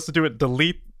soon as you listen to it,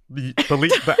 delete the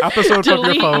episode from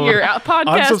your phone. Your podcast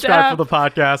unsubscribe app. from the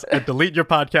podcast and delete your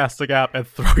podcasting app and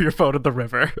throw your phone in the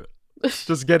river.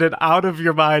 Just get it out of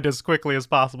your mind as quickly as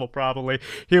possible. Probably.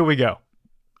 Here we go.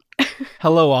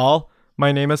 Hello, all.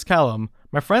 My name is Callum.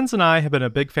 My friends and I have been a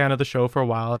big fan of the show for a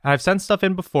while, and I've sent stuff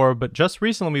in before, but just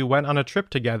recently we went on a trip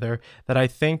together that I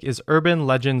think is urban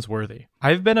legends worthy.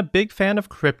 I've been a big fan of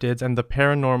cryptids and the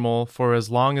paranormal for as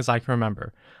long as I can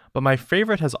remember, but my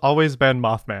favorite has always been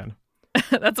Mothman.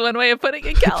 That's one way of putting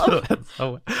it, Callum.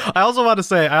 I also want to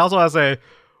say,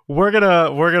 we're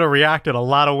gonna react in a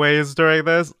lot of ways during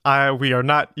this. We are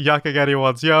not yucking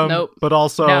anyone's yum, Nope. but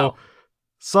also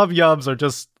some yums are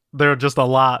just a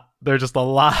lot. They're just a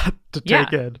lot to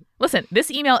take in. Listen, this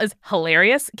email is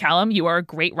hilarious. Callum, you are a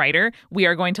great writer. We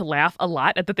are going to laugh a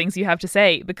lot at the things you have to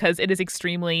say because it is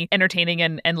extremely entertaining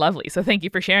and lovely. So thank you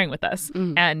for sharing with us.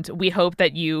 And we hope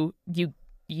that you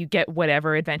get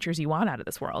whatever adventures you want out of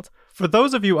this world. For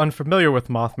those of you unfamiliar with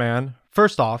Mothman,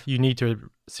 first off, you need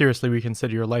to seriously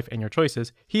reconsider your life and your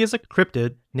choices. He is a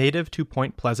cryptid native to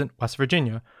Point Pleasant, West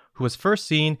Virginia, who was first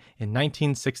seen in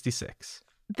 1966.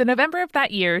 The November of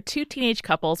that year, two teenage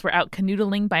couples were out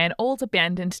canoodling by an old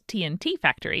abandoned TNT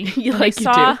factory.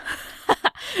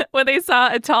 When they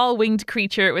saw a tall winged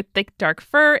creature with thick dark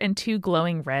fur and two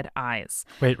glowing red eyes.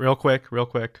 Wait, real quick.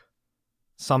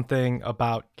 Something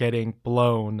about getting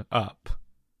blown up.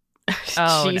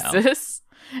 Oh, Jesus.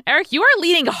 No. Eric, you are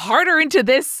leaning harder into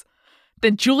this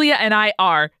than Julia and I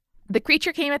are. The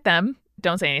creature came at them,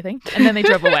 don't say anything, and then they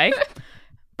drove away.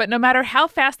 But no matter how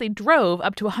fast they drove,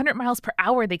 up to 100 miles per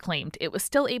hour, they claimed, it was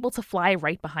still able to fly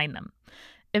right behind them.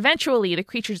 Eventually, the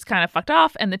creature just kind of fucked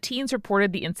off, and the teens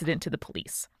reported the incident to the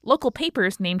police. Local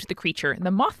papers named the creature the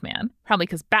Mothman, probably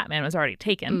because Batman was already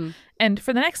taken. And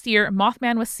for the next year,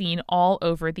 Mothman was seen all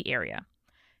over the area.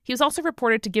 He was also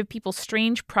reported to give people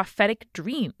strange prophetic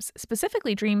dreams,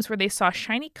 specifically dreams where they saw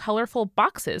shiny, colorful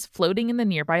boxes floating in the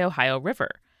nearby Ohio River.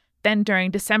 Then during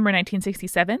December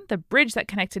 1967, the bridge that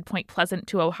connected Point Pleasant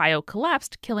to Ohio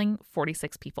collapsed, killing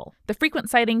 46 people. The frequent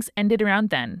sightings ended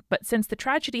around then, but since the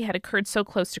tragedy had occurred so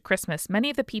close to Christmas, many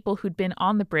of the people who'd been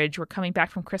on the bridge were coming back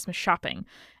from Christmas shopping.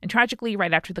 And tragically,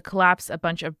 right after the collapse, a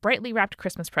bunch of brightly wrapped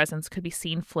Christmas presents could be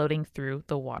seen floating through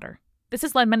the water. This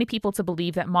has led many people to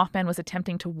believe that Mothman was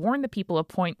attempting to warn the people of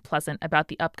Point Pleasant about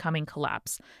the upcoming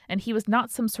collapse, and he was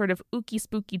not some sort of ooky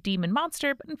spooky demon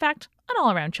monster, but in fact, an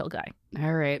all-around chill guy.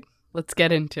 All right. Let's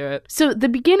get into it. So the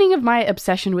beginning of my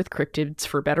obsession with cryptids,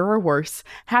 for better or worse,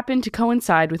 happened to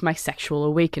coincide with my sexual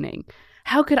awakening.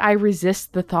 How could I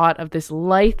resist the thought of this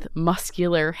lithe,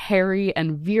 muscular, hairy,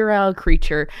 and virile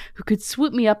creature who could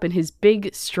swoop me up in his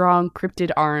big, strong,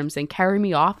 cryptid arms and carry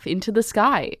me off into the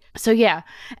sky? So yeah,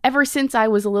 ever since I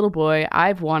was a little boy,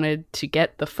 I've wanted to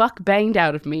get the fuck banged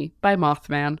out of me by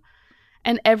Mothman.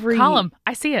 And every Column,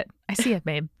 I see it,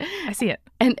 babe. I see it.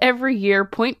 And every year,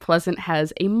 Point Pleasant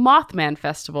has a Mothman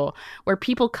festival where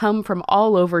people come from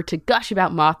all over to gush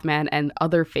about Mothman and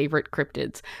other favorite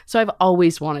cryptids. So I've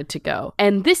always wanted to go.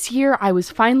 And this year, I was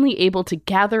finally able to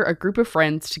gather a group of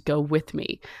friends to go with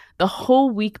me. The whole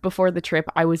week before the trip,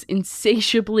 I was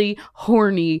insatiably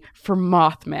horny for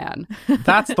Mothman.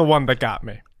 That's the one that got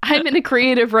me. I'm in a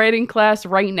creative writing class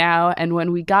right now, and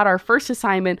when we got our first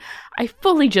assignment, I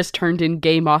fully just turned in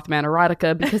gay Mothman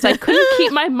erotica because I couldn't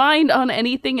keep my mind on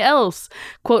anything else.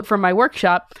 Quote from my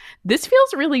workshop, "This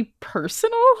feels really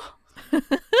personal."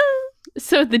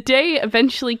 So the day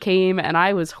eventually came, and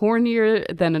I was hornier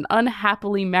than an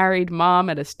unhappily married mom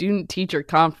at a student-teacher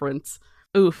conference.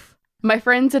 Oof. My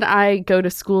friends and I go to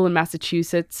school in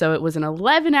Massachusetts, so it was an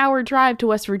 11-hour drive to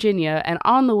West Virginia, and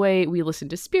on the way, we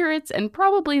listened to Spirits and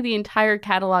probably the entire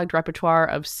cataloged repertoire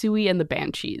of Suey and the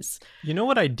Banshees. You know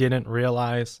what I didn't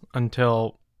realize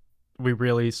until we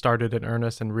really started in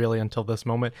earnest and really until this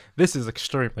moment? This is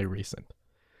extremely recent.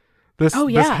 This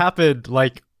happened,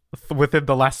 like, within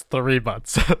the last 3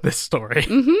 months, this story.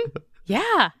 Mm-hmm.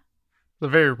 Yeah. It's a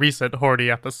very recent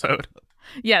horny episode.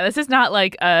 Yeah, this is not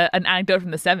like an anecdote from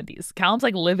the 70s. Callum's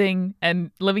like living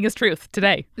his truth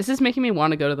today. This is making me want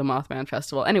to go to the Mothman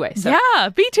Festival. Anyway, so. Yeah,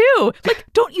 me too. Like,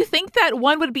 don't you think that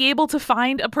one would be able to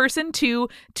find a person to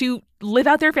live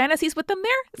out their fantasies with them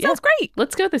there? Sounds great.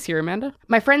 Let's go this year, Amanda.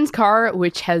 My friend's car,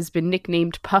 which has been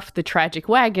nicknamed Puff the Tragic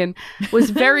Wagon, was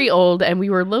very old, and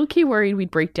we were low-key worried we'd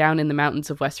break down in the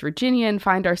mountains of West Virginia and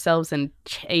find ourselves in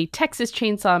a Texas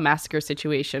Chainsaw Massacre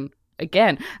situation.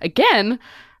 Again.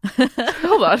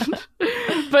 Hold on.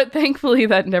 But thankfully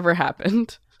that never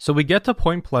happened. So we get to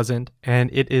Point Pleasant, and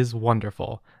it is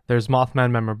wonderful. There's Mothman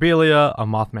memorabilia, a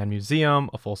Mothman museum,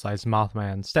 a full-size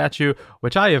Mothman statue,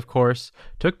 which I, of course,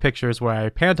 took pictures where I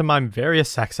pantomime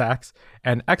various sex acts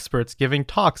and experts giving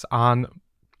talks on...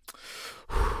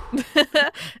 Do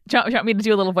you want me to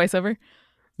do a little voiceover?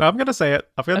 No, I'm going to say it.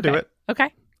 I'm going to do it.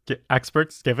 Okay.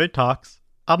 Experts giving talks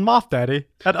on Moth Daddy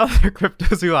and other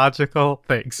cryptozoological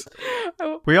things.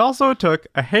 We also took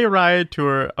a hayride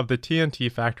tour of the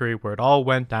TNT factory where it all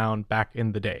went down back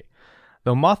in the day.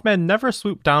 Though Mothman never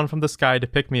swooped down from the sky to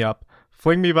pick me up,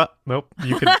 fling me nope,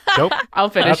 you can, nope. I'll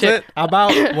finish That's it.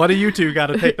 About what do you two got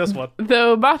to take this one?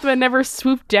 Though Mothman never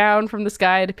swooped down from the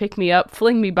sky to pick me up,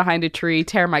 fling me behind a tree,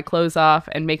 tear my clothes off,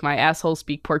 and make my asshole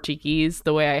speak Portuguese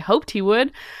the way I hoped he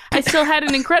would, I still had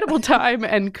an incredible time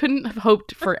and couldn't have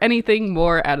hoped for anything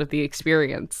more out of the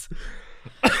experience.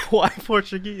 Why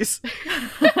Portuguese?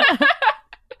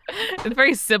 It's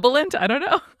very sibilant. I don't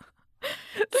know.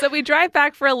 So we drive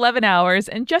back for 11 hours,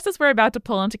 and just as we're about to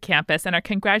pull onto campus and are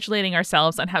congratulating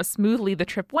ourselves on how smoothly the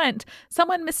trip went,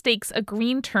 someone mistakes a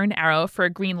green turn arrow for a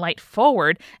green light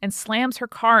forward and slams her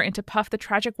car into Puff the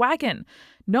tragic wagon.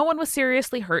 No one was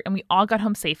seriously hurt, and we all got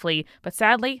home safely, but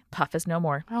sadly, Puff is no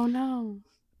more. Oh no.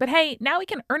 But hey, now we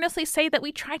can earnestly say that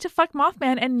we tried to fuck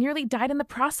Mothman and nearly died in the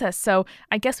process, so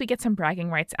I guess we get some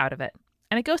bragging rights out of it.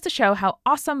 And it goes to show how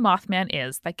awesome Mothman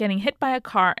is that getting hit by a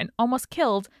car and almost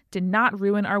killed did not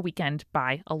ruin our weekend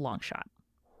by a long shot.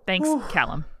 Thanks,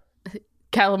 Callum.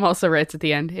 Callum also writes at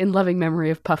the end, in loving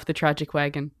memory of Puff the tragic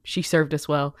wagon. She served us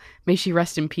well. May she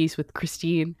rest in peace with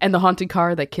Christine and the haunted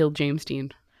car that killed James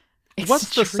Dean.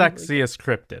 What's the sexiest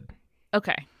cryptid?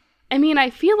 Okay. I mean, I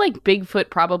feel like Bigfoot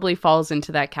probably falls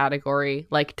into that category.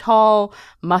 Like tall,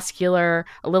 muscular,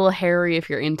 a little hairy if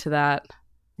you're into that.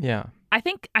 Yeah. I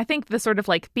think the sort of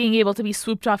like being able to be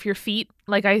swooped off your feet,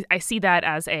 like I see that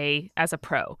as a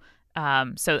pro.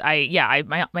 So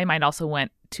my mind also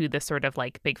went to this sort of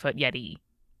like Bigfoot Yeti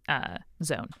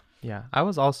zone. Yeah, I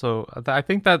was also. I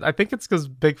think it's because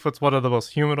Bigfoot's one of the most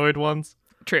humanoid ones.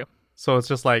 True. So it's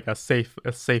just like a safe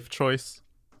choice.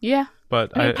 Yeah.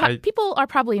 But people are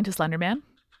probably into Slender Man.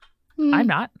 I'm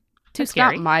not. Too it's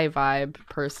scary. Not my vibe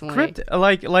personally.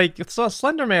 So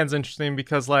Slender Man's interesting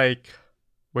because like.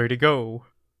 Where to go?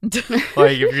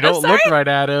 Like if you don't look right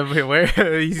at him, where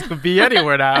he could be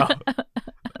anywhere now.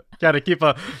 gotta keep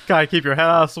your head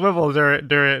off swivel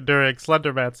during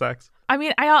Slenderman sex. I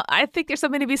mean, I think there's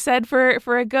something to be said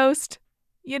for a ghost.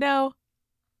 You know,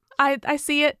 I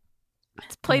see it.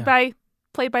 It's played by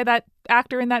that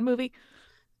actor in that movie.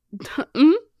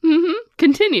 Mm-hmm.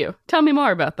 Continue. Tell me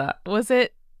more about that. Was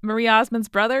it Marie Osmond's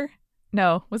brother?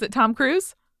 No. Was it Tom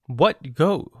Cruise? What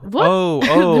go? What?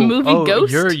 Oh, the movie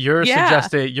Ghost. You're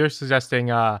suggesting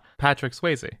Patrick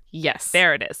Swayze. Yes,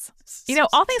 there it is. You know,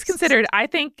 all things considered, I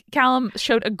think Callum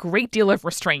showed a great deal of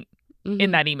restraint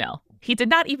in that email. He did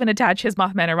not even attach his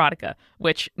Mothman erotica,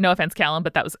 which, no offense, Callum,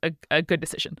 but that was a good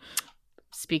decision.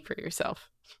 Speak for yourself.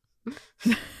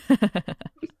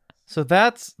 So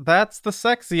that's the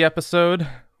sexy episode.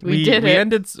 We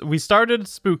started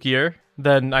spookier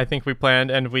than I think we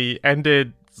planned, and we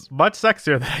ended much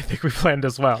sexier than I think we planned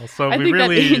as well. So I think that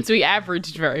means we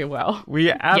averaged very well.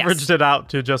 We averaged it out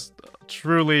to just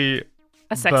truly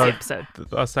a sexy episode.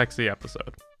 A sexy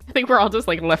episode. I think we're all just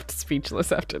like left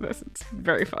speechless after this. It's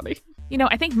very funny. You know,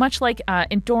 I think much like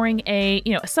enduring a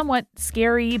somewhat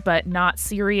scary but not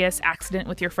serious accident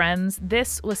with your friends,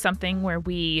 this was something where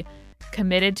we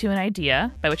committed to an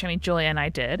idea, by which I mean Julia and I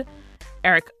did.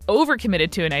 Eric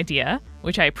overcommitted to an idea,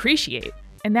 which I appreciate.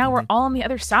 And now we're all on the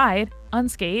other side,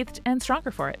 unscathed and stronger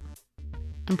for it.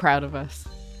 I'm proud of us.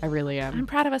 I really am. I'm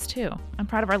proud of us too. I'm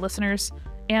proud of our listeners.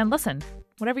 And listen,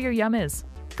 whatever your yum is,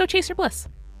 go chase your bliss.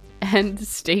 And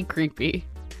stay creepy.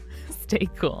 Stay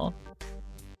cool.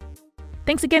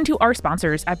 Thanks again to our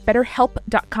sponsors at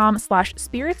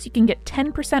BetterHelp.com/spirits. You can get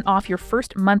 10% off your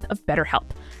first month of BetterHelp.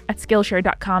 At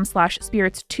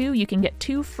Skillshare.com/spirits2, you can get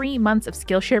 2 free months of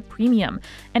Skillshare Premium.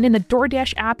 And in the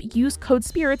DoorDash app, use code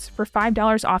SPIRITS for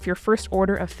 $5 off your first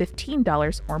order of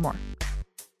 $15 or more.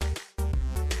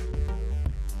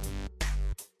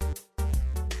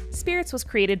 Spirits was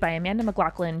created by Amanda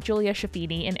McLaughlin, Julia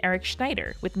Shafini, and Eric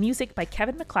Schneider, with music by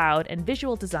Kevin MacLeod and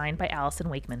visual design by Allison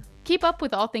Wakeman. Keep up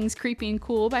with all things creepy and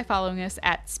cool by following us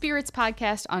at Spirits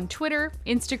Podcast on Twitter,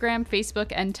 Instagram,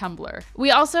 Facebook, and Tumblr. We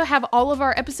also have all of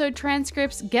our episode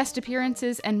transcripts, guest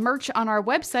appearances, and merch on our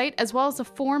website, as well as a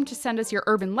form to send us your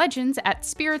urban legends at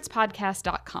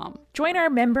spiritspodcast.com. Join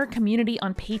our member community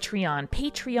on Patreon,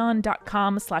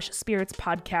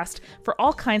 patreon.com/spiritspodcast, for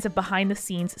all kinds of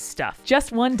behind-the-scenes stuff.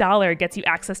 Just $1 gets you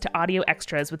access to audio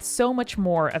extras with so much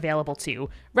more available too.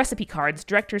 Recipe cards,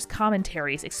 director's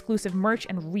commentaries, exclusive merch,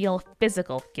 and real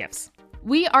physical gifts.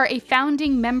 We are a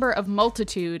founding member of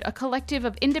Multitude, a collective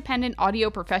of independent audio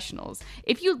professionals.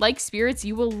 If you like Spirits,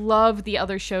 you will love the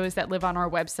other shows that live on our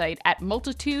website at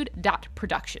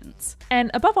multitude.productions.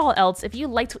 And above all else, if you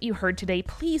liked what you heard today,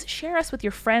 please share us with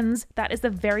your friends. That is the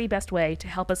very best way to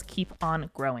help us keep on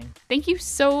growing. Thank you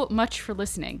so much for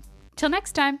listening. Till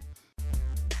next time.